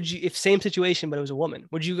 Would you, if same situation, but it was a woman,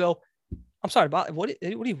 would you go, "I'm sorry, but what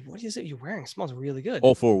is it you're wearing? It smells really good."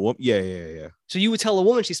 Oh, for a woman? Yeah. So you would tell a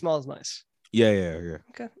woman she smells nice. Yeah.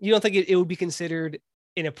 Okay. You don't think it would be considered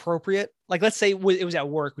inappropriate? Like, let's say it was at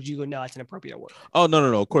work. Would you go, no, it's inappropriate at work? Oh,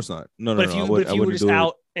 no. Of course not. No. But if you were just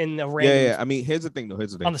out in the random, yeah. I mean, here's the thing, though.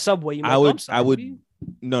 On the subway, you might I would.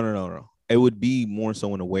 No. It would be more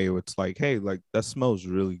so in a way where it's like, hey, like that smells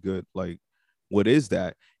really good. Like, what is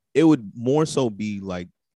that? It would more so be like,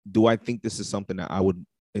 do I think this is something that I would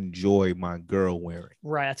enjoy my girl wearing?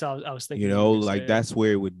 Right. That's what I was thinking. You know, like that's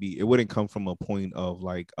where it would be. It wouldn't come from a point of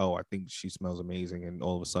like, oh, I think she smells amazing, and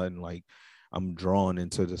all of a sudden, like, I'm drawn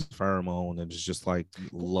into this pheromone, and it's just like,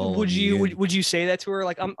 would you say that to her?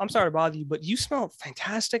 Like, I'm sorry to bother you, but you smell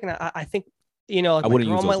fantastic, and I think, you know, like, my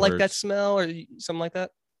girl might like that smell or something like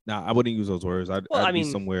that. Nah, I wouldn't use those words. I'd be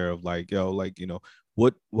somewhere of like, yo, like, you know,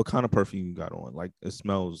 what kind of perfume you got on? Like, it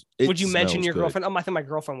smells. Would you mention your girlfriend? I think my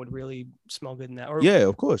girlfriend would really smell good in that. Or, yeah,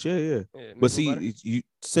 of course, yeah. But see, you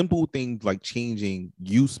simple things like changing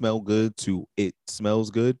 "you smell good" to "it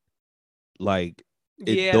smells good," like.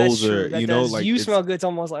 Those are, you know, like, you smell good. It's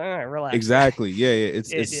almost like, all right, relax. Exactly. Yeah.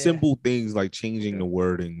 It's simple things like changing the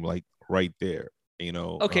wording, like right there, you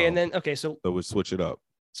know. Okay. And then, so we switch it up.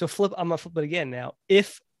 So I'm going to flip it again now.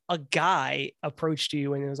 If a guy approached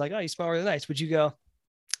you and it was like, oh, you smell really nice, would you go,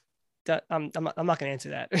 I'm not going to answer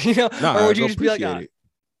that, you know? Or would you just be like, oh.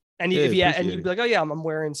 And you'd be like, oh yeah, I'm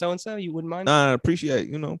wearing so and so. You wouldn't mind? Nah,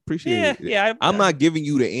 appreciate it. Yeah. I'm not giving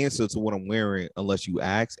you the answer to what I'm wearing unless you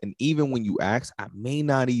ask. And even when you ask, I may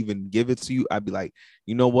not even give it to you. I'd be like,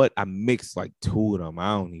 you know what? I mixed like two of them.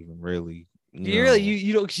 I don't even really. You don't.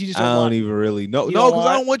 You just. Don't I don't even really know. No, because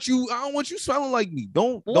I don't want you smelling like me.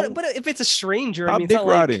 Don't. But if it's a stranger, I mean, dick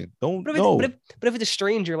riding. Don't. But if it's a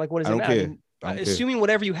stranger, like, what does it matter? Assuming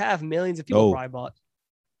whatever you have, millions of people probably bought.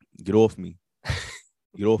 Get off me.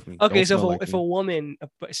 Get off me. Okay, so if a woman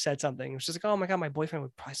said something, it's just like, oh my god, my boyfriend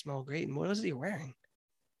would probably smell great. And what is it you're wearing?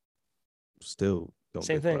 Still,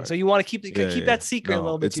 same thing. So you want to keep that secret a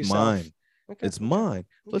little bit to yourself. It's mine. Okay. It's mine. Okay,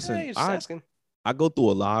 Listen, just I asking. go through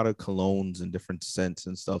a lot of colognes and different scents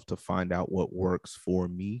and stuff to find out what works for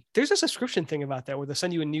me. There's a subscription thing about that where they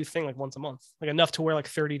send you a new thing like once a month, like enough to wear like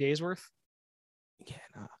 30 days worth. Yeah,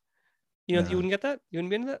 nah. You know, Nah. you wouldn't get that. You wouldn't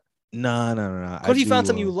be into that. Nah. Because if you found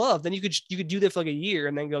something you love, then you could do that for like a year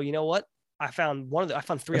and then go, you know what? I found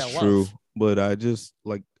three That's I true, love. but I just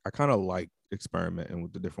like I kind of like experimenting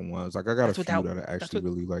with the different ones. Like I got That's a what few that- that I that's actually what-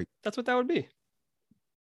 really like. That's what that would be.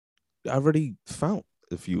 I already found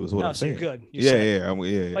a few. Is what I'm So you're saying. good. You're Yeah, set.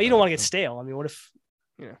 yeah. But you don't want to get stale. I mean, what if?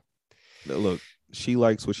 Look, she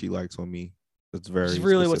likes what she likes on me. It's very Which is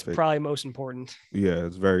really specific. what's probably most important. Yeah,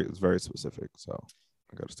 it's very specific. So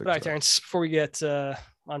I gotta stick All to right, that. Terrence. Before we get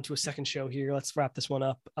onto a second show here, let's wrap this one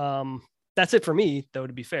up. That's it for me, though.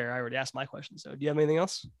 To be fair, I already asked my question. So, do you have anything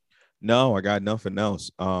else? No, I got nothing else.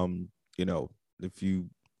 You know, if you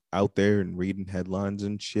out there and reading headlines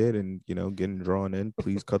and shit and getting drawn in,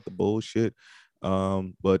 please cut the bullshit.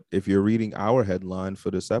 But if you're reading our headline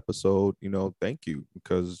for this episode, thank you,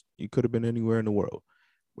 because you could have been anywhere in the world,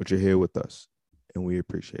 but you're here with us and we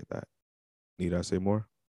appreciate that. Need I say more?